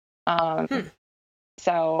way.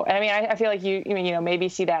 So, and I mean, I feel like you maybe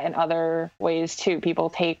see that in other ways too. People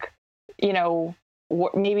take,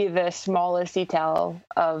 maybe the smallest detail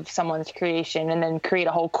of someone's creation and then create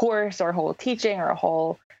a whole course or a whole teaching or a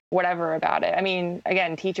whole whatever about it. I mean,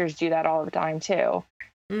 again, teachers do that all the time too.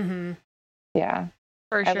 Mm-hmm. Yeah,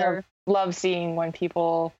 for sure. Love seeing when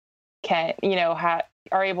people can,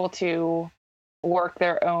 are able to work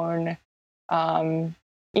their own,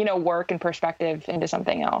 work and perspective into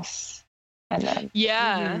something else. And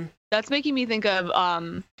then, that's making me think of,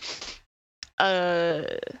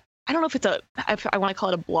 I don't know if I want to call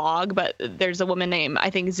it a blog, but there's a woman named, I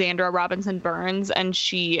think, Xandra Robinson Burns, and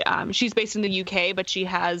she's based in the UK, but she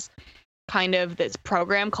has kind of this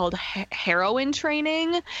program called Heroine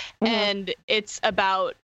Training, and it's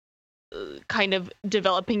about kind of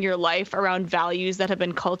developing your life around values that have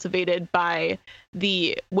been cultivated by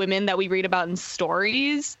the women that we read about in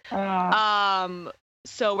stories.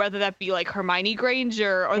 So whether that be like Hermione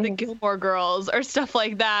Granger or the Gilmore Girls or stuff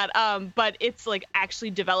like that, but it's like actually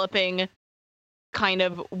developing kind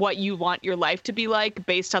of what you want your life to be like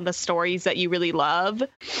based on the stories that you really love.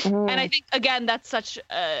 And I think, again, that's such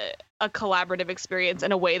a collaborative experience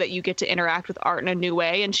in a way that you get to interact with art in a new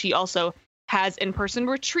way. And she also has in-person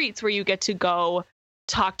retreats where you get to go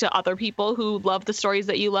talk to other people who love the stories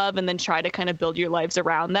that you love and then try to kind of build your lives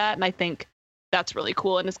around that. And I think that's really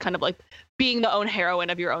cool. And it's kind of like being the own heroine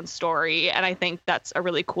of your own story. And I think that's a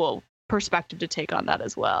really cool perspective to take on that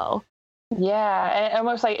as well. Yeah. And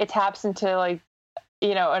almost like it taps into like,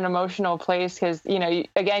 an emotional place. Cause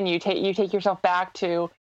again, you take yourself back to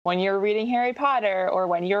when you're reading Harry Potter or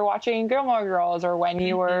when you're watching Gilmore Girls or when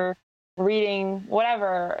you were reading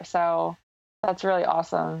whatever. So that's really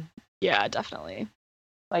awesome. Yeah, definitely.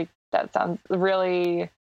 Like that sounds really,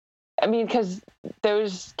 because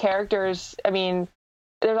those characters, there's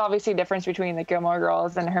obviously a difference between the Gilmore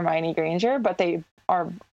Girls and Hermione Granger, but they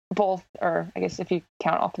are both, or I guess if you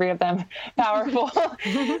count all three of them,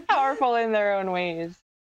 powerful in their own ways.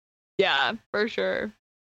 Yeah, for sure.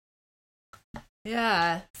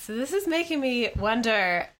 Yeah. So this is making me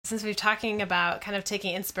wonder, since we're talking about kind of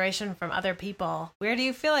taking inspiration from other people, where do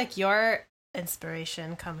you feel like your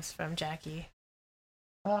inspiration comes from, Jackie?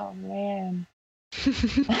 Oh, man.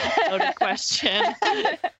 Loaded question.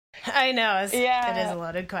 I know. It is a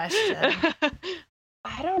loaded question.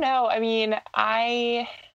 I don't know. I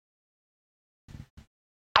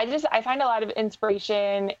find a lot of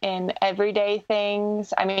inspiration in everyday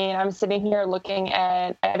things. I'm sitting here looking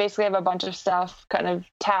at, I basically have a bunch of stuff kind of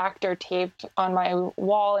tacked or taped on my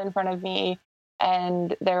wall in front of me.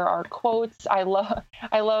 And there are quotes. I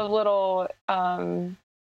love little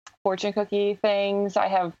fortune cookie things. I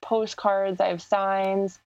have postcards. I have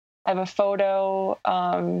signs. I have a photo,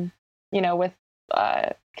 with,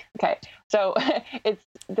 okay. So it's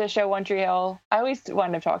the show One Tree Hill. I always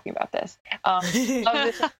wind up talking about this. Love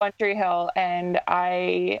this One Tree Hill. And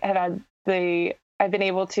I've been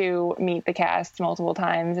able to meet the cast multiple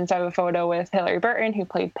times. And so I have a photo with Hilary Burton, who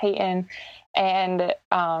played Peyton. And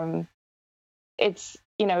it's,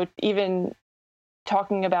 even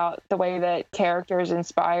talking about the way that characters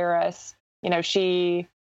inspire us,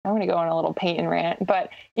 I want to go on a little Peyton rant, but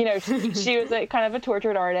she was kind of a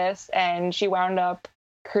tortured artist, and she wound up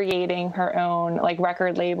creating her own like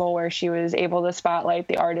record label where she was able to spotlight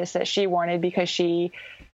the artists that she wanted because she,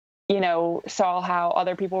 saw how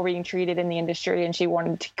other people were being treated in the industry, and she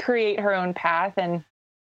wanted to create her own path. And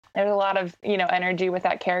there's a lot of, energy with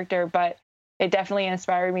that character, but it definitely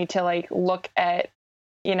inspired me to like look at,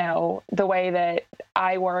 the way that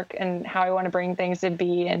I work and how I want to bring things to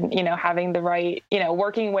be, and, having the right,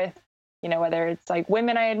 working with, whether it's like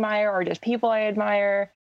women I admire or just people I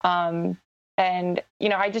admire. And,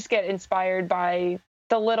 I just get inspired by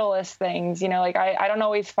the littlest things, like I don't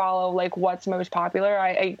always follow like what's most popular.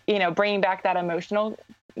 I bringing back that emotional,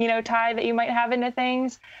 tie that you might have into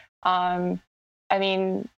things.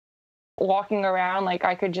 Walking around, like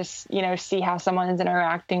I could just, see how someone's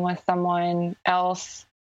interacting with someone else,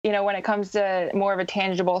 when it comes to more of a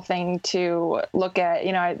tangible thing to look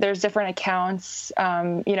at, there's different accounts,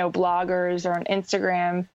 bloggers or on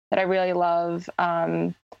Instagram that I really love.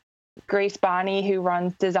 Grace Bonney, who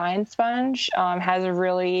runs Design Sponge, has a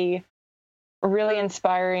really, really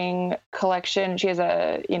inspiring collection. She has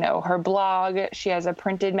her blog, she has a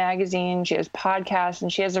printed magazine, she has podcasts,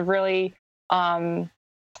 and she has a really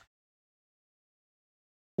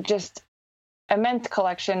just immense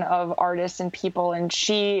collection of artists and people. And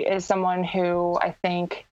she is someone who I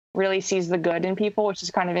think really sees the good in people, which is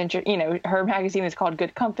kind of interesting. Her magazine is called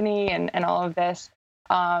Good Company and all of this.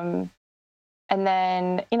 And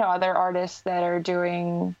then, other artists that are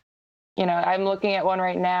doing, I'm looking at one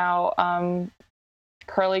right now,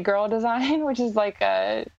 Curly Girl Design, which is like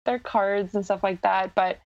their cards and stuff like that.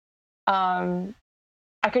 But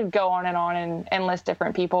I could go on and list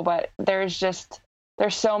different people, but there's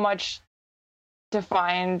so much to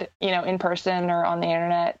find, in person or on the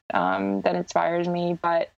internet that inspires me.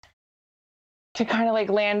 But to kind of like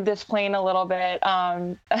land this plane a little bit,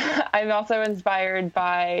 I'm also inspired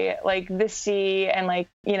by like the sea and like,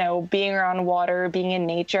 being around water, being in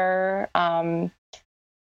nature,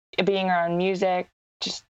 being around music,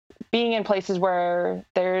 just being in places where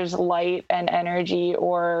there's light and energy,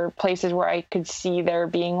 or places where I could see there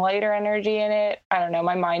being light or energy in it. I don't know.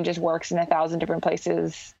 My mind just works in 1,000 different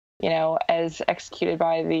places, as executed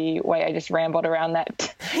by the way I just rambled around that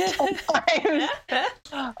time.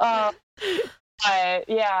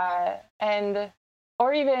 Yeah.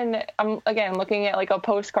 Or even I'm again looking at like a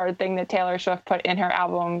postcard thing that Taylor Swift put in her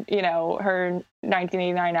album, her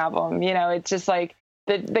 1989 album. It's just like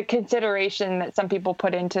the consideration that some people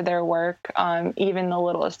put into their work, even the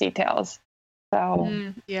littlest details.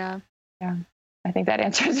 So yeah. I think that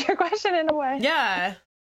answers your question in a way. Yeah.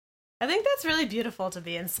 I think that's really beautiful to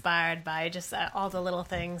be inspired by just all the little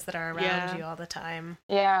things that are around you all the time.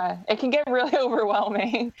 Yeah, it can get really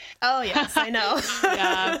overwhelming. Oh, yes, I know.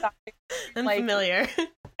 Yeah. I'm familiar.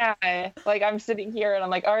 Yeah, like I'm sitting here and I'm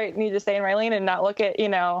like, all right, need to stay in my lane and not look at,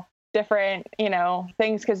 different,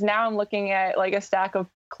 things. Because now I'm looking at like a stack of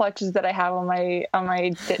clutches that I have on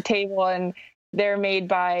my table, and they're made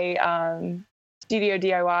by Studio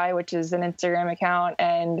DIY, which is an Instagram account.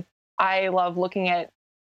 And I love looking at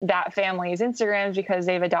that family's Instagrams because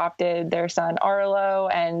they've adopted their son Arlo,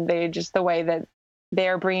 and they just the way that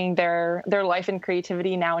they're bringing their life and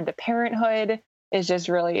creativity now into parenthood is just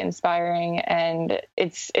really inspiring. And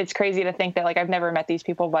it's crazy to think that like I've never met these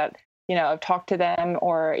people, but I've talked to them,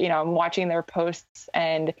 or I'm watching their posts,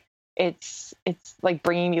 and it's like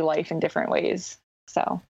bringing me life in different ways.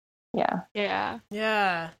 So yeah,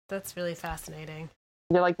 that's really fascinating.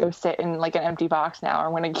 You're like, go sit in like an empty box now, or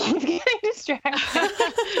I'm gonna keep getting distracted.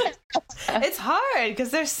 It's hard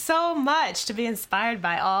because there's so much to be inspired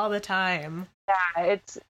by all the time. Yeah,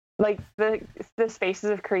 it's like the spaces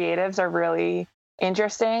of creatives are really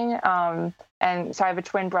interesting. And so I have a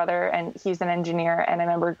twin brother, and he's an engineer. And I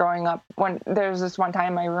remember growing up when there was this one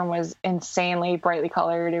time my room was insanely brightly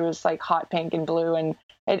colored. It was like hot pink and blue, and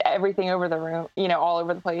everything over the room, all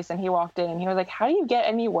over the place. And he walked in and he was like, how do you get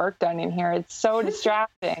any work done in here? It's so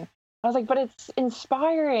distracting. I was like, but it's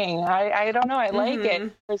inspiring. I don't know. I like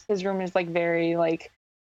it. His room is like very like,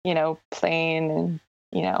 plain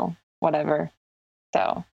and, whatever.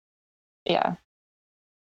 So yeah,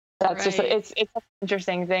 that's just, it's an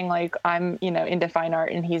interesting thing. Like I'm, into fine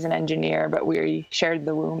art and he's an engineer, but we shared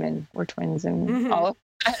the womb and we're twins and all of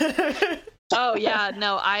that. Oh yeah,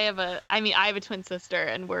 no, I have a twin sister,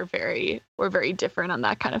 and we're very different on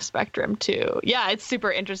that kind of spectrum too. Yeah, it's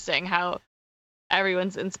super interesting how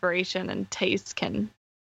everyone's inspiration and taste can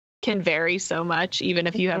vary so much, even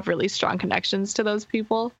if you have really strong connections to those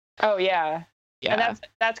people. Oh yeah. And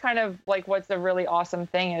that's kind of like what's the really awesome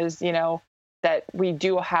thing is, that we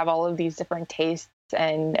do have all of these different tastes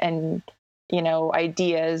and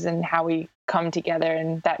ideas and how we come together,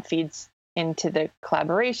 and that feeds into the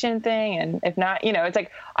collaboration thing. And if not, it's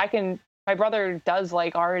like my brother does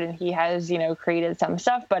like art, and he has, created some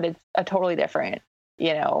stuff, but it's a totally different,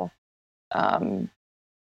 how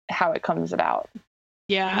it comes about.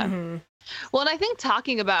 Yeah. Well, and I think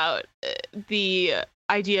talking about the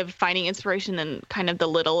idea of finding inspiration in kind of the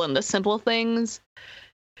little and the simple things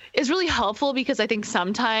is really helpful, because I think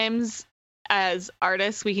sometimes as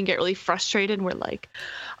artists we can get really frustrated and we're like,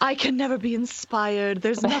 I can never be inspired,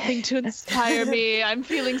 there's nothing to inspire me, I'm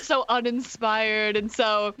feeling so uninspired. And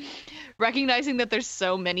so recognizing that there's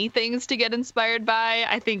so many things to get inspired by,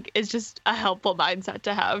 I think is just a helpful mindset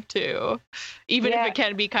to have too, even if it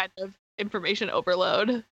can be kind of information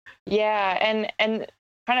overload. Yeah, and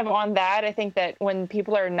kind of on that, I think that when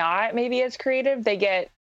people are not maybe as creative, they get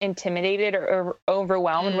intimidated or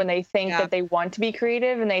overwhelmed when they think that they want to be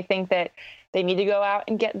creative and they think that they need to go out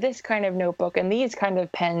and get this kind of notebook and these kind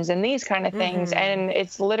of pens and these kind of things. And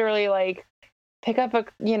it's literally like, pick up a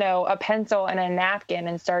pencil and a napkin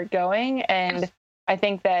and start going. And I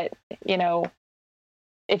think that,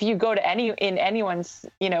 if you go to anyone's,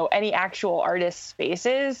 any actual artist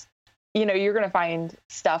spaces, you're going to find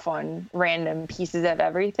stuff on random pieces of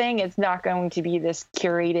everything. It's not going to be this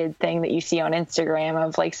curated thing that you see on Instagram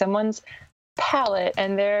of like someone's palette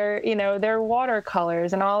and their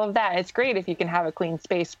watercolors and all of that. It's great if you can have a clean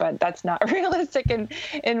space, but that's not realistic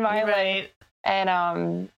in my life. And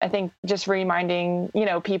I think just reminding,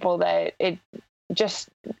 people that it just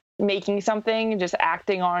making something, just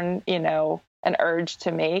acting on, an urge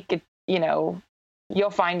to make it, you'll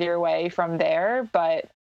find your way from there. But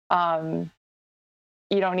you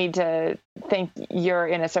don't need to think you're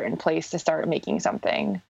in a certain place to start making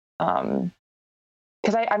something.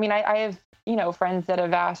 Because I have, friends that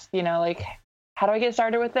have asked, like, how do I get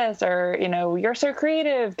started with this? Or, you're so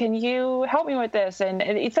creative. Can you help me with this? And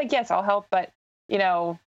it's like, yes, I'll help. But,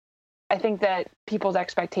 I think that people's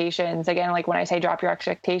expectations, again, like when I say drop your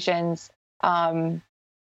expectations,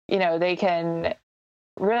 they can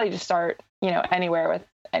really just start, anywhere with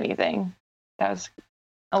anything. That was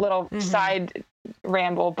a little side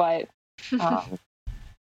ramble, but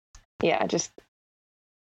just,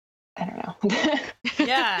 I don't know.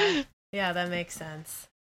 Yeah, that makes sense.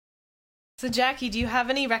 So Jackie, do you have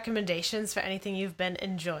any recommendations for anything you've been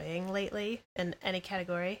enjoying lately in any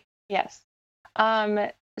category? Yes.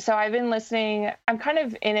 So I've been listening, I'm kind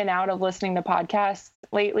of in and out of listening to podcasts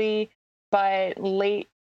lately, but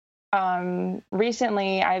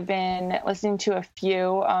recently I've been listening to a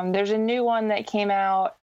few. There's a new one that came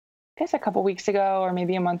out, I guess a couple weeks ago or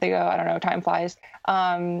maybe a month ago. I don't know, time flies.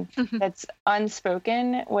 That's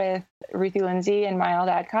Unspoken with Ruthie Lindsay and Miles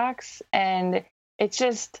Adcox. And it's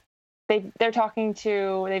just, they've talked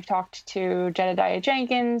to Jedediah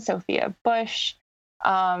Jenkins, Sophia Bush,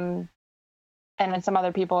 and then some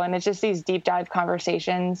other people. And it's just these deep dive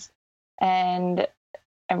conversations. And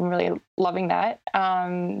I'm really loving that.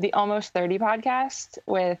 The Almost 30 podcast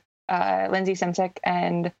with Lindsay Simcik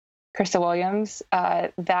and Krista Williams.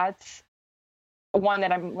 That's one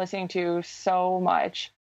that I'm listening to so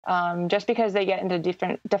much, just because they get into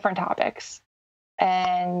different topics.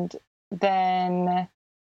 And then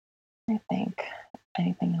I think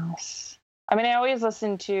anything else. I always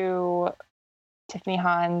listen to Tiffany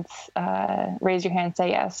Hahn's Raise Your Hand, Say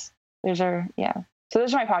Yes. So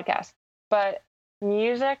those are my podcasts. But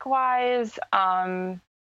music-wise,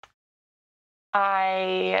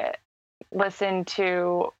 I listen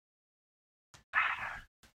to,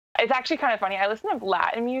 it's actually kind of funny. I listen to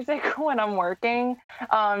Latin music when I'm working,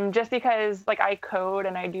 just because like I code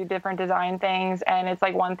and I do different design things. And it's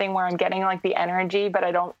like one thing where I'm getting like the energy, but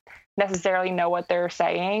I don't necessarily know what they're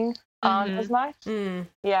saying as much.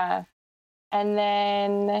 Yeah. And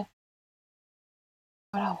then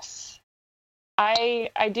what else? I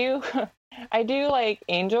do like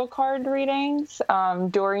angel card readings.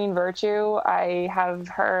 Doreen Virtue, I have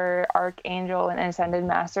her Archangel and Ascended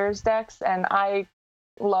Masters decks, and I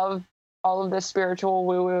love all of the spiritual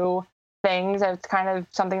woo-woo things. It's kind of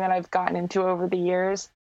something that I've gotten into over the years.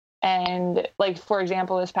 And like, for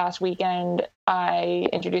example, this past weekend, I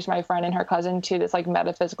introduced my friend and her cousin to this like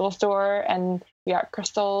metaphysical store, and we got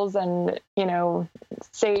crystals and,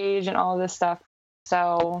 sage and all of this stuff.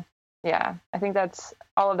 So yeah, I think that's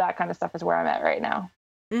all of that kind of stuff is where I'm at right now.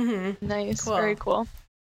 Nice. Cool. Very cool.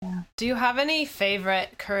 Yeah. Do you have any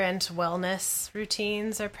favorite current wellness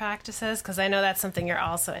routines or practices? Because I know that's something you're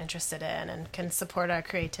also interested in and can support our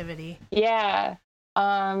creativity. Yeah. So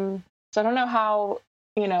I don't know how,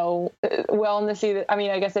 wellnessy,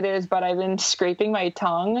 I guess it is, but I've been scraping my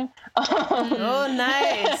tongue. Oh,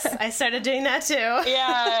 nice. I started doing that too.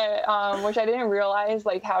 Yeah. Which I didn't realize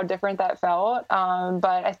like how different that felt.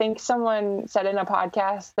 But I think someone said in a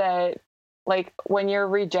podcast that like when you're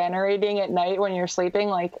regenerating at night, when you're sleeping,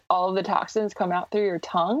 like all of the toxins come out through your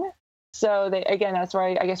tongue. So that's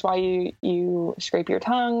why you scrape your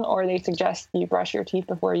tongue, or they suggest you brush your teeth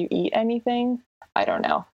before you eat anything. I don't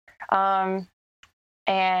know.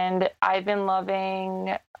 And I've been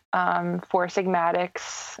loving Four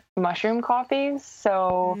Sigmatics mushroom coffees.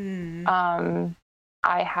 So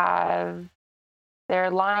I have their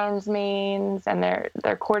lion's manes and their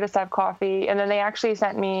cordyceps coffee. And then they actually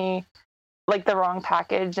sent me like the wrong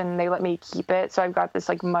package and they let me keep it. So I've got this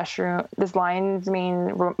like this lion's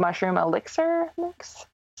mane mushroom elixir mix.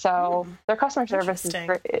 So their customer service is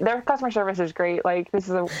great. Their customer service is great. Like this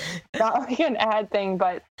is not like an ad thing,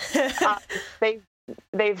 but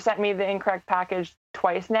they've sent me the incorrect package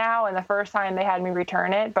twice now, and the first time they had me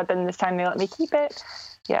return it, but then this time they let me keep it.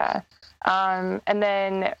 Yeah. And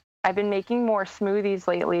then I've been making more smoothies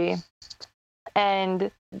lately,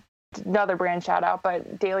 and another brand shout out,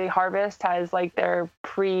 but Daily Harvest has like their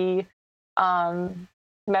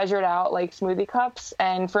measured out like smoothie cups.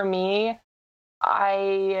 And for me,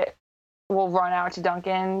 I will run out to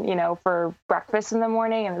Dunkin', for breakfast in the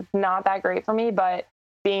morning, and it's not that great for me, but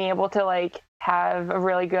being able to like have a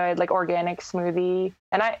really good like organic smoothie.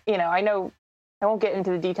 And I know I won't get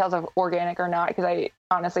into the details of organic or not, because I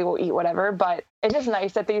honestly will eat whatever, but it's just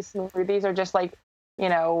nice that these smoothies are just like,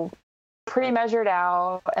 pretty measured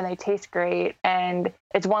out, and they taste great. And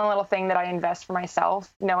it's one little thing that I invest for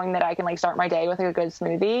myself, knowing that I can like start my day with like a good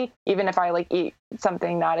smoothie, even if I like eat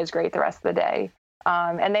something not as great the rest of the day.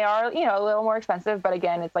 And they are, a little more expensive, but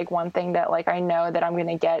again, it's like one thing that like I know that I'm going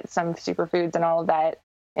to get some superfoods and all of that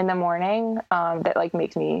in the morning, that like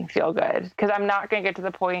makes me feel good, because I'm not going to get to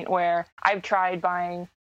the point where I've tried buying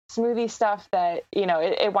smoothie stuff that,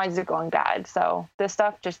 it winds up going bad. So this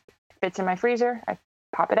stuff just fits in my freezer. I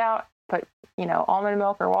pop it out, put, almond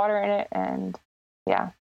milk or water in it. And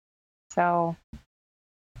yeah, so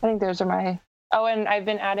I think those are and I've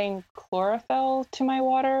been adding chlorophyll to my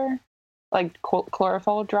water, like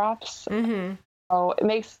chlorophyll drops. Mm-hmm. Oh, it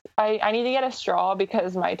makes, I need to get a straw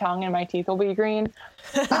because my tongue and my teeth will be green.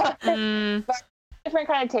 But different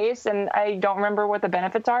kind of taste, and I don't remember what the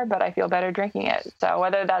benefits are, but I feel better drinking it. So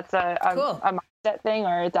whether that's a mindset thing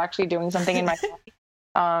or it's actually doing something in my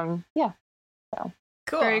body. Yeah. So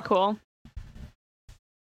cool. Very cool.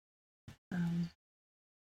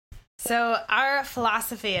 So our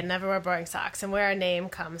philosophy at Never Wear Boring Socks, and where our name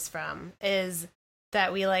comes from, is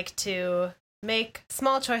that we like to make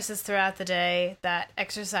small choices throughout the day that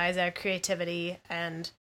exercise our creativity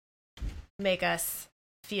and make us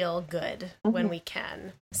feel good when we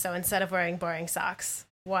can. So instead of wearing boring socks,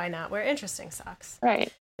 why not wear interesting socks?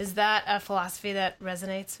 Right. Is that a philosophy that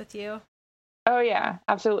resonates with you? Oh yeah,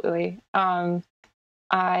 absolutely.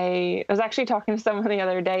 I was actually talking to someone the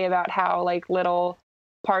other day about how like little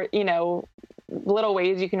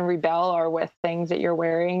ways you can rebel are with things that you're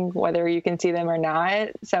wearing, whether you can see them or not.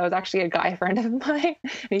 So it was actually a guy friend of mine.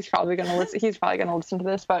 He's probably going to listen to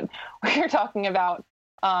this, but we were talking about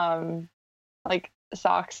like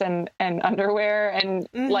socks and underwear and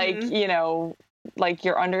like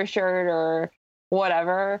your undershirt or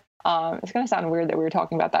whatever. It's going to sound weird that we were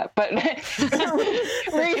talking about that, but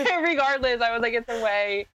regardless, I was like, it's a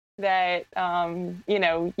way that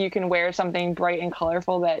you can wear something bright and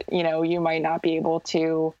colorful that you might not be able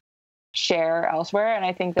to share elsewhere. And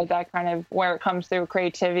I think that kind of where it comes through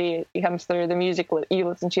creativity, it comes through the music you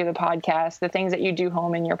listen to, the podcast, the things that you do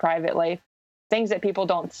home in your private life, things that people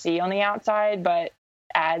don't see on the outside but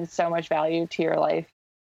add so much value to your life.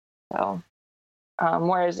 So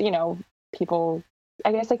whereas people,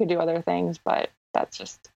 I guess they could do other things, but that's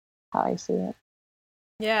just how I see it.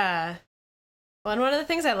 Yeah. Well, and one of the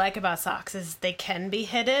things I like about socks is they can be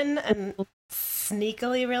hidden and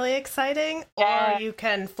sneakily really exciting, or you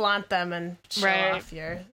can flaunt them and show off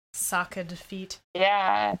your socked feet.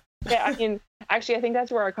 Yeah. Yeah, I mean, actually, I think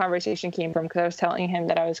that's where our conversation came from, because I was telling him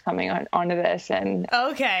that I was coming onto this, and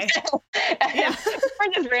okay, yeah,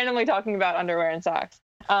 we're just randomly talking about underwear and socks.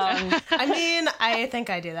 I mean, I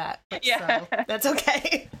think I do that, so that's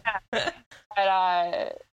okay. But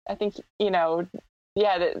I think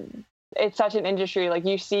it's such an industry. Like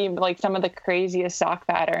you see, like some of the craziest sock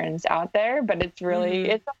patterns out there, but it's really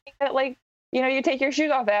it's something that like you take your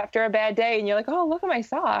shoes off after a bad day, and you're like, oh, look at my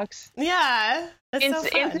socks. Yeah,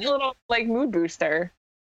 it's a little like mood booster.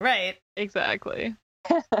 Right. Exactly.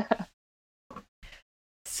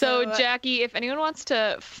 So, Jackie, if anyone wants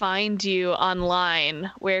to find you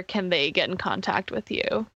online, where can they get in contact with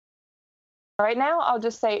you? Right now, I'll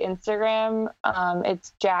just say Instagram.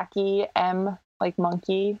 It's Jackie M, like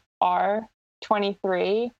monkey, R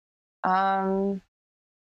 23. Yeah,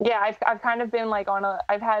 I've kind of been like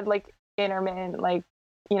I've had like intermittent like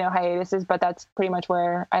hiatuses, but that's pretty much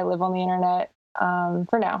where I live on the internet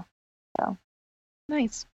for now. So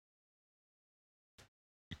nice.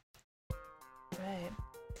 Right.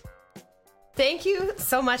 Thank you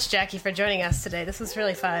so much, Jackie, for joining us today. This was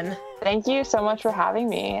really fun. Thank you so much for having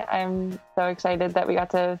me. I'm so excited that we got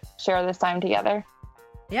to share this time together.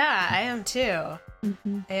 Yeah, I am too.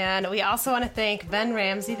 Mm-hmm. And we also want to thank Ben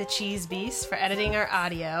Ramsey, the Cheese Beast, for editing our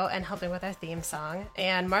audio and helping with our theme song,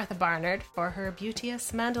 and Martha Barnard for her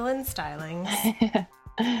beauteous mandolin stylings.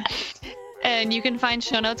 And you can find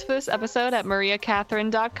show notes for this episode at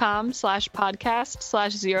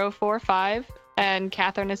mariacatherine.com/podcast/045. And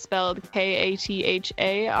Catherine is spelled Katharine.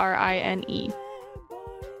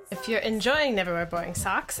 If If you're enjoying Never Wear Boring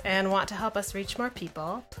Socks and want to help us reach more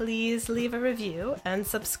people, please leave a review and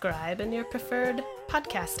subscribe in your preferred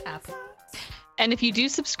podcast app. And if you do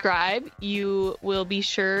subscribe, you will be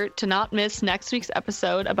sure to not miss next week's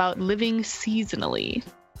episode about living seasonally.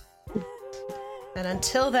 And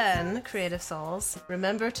until then, creative souls,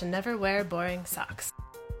 remember to never wear boring socks.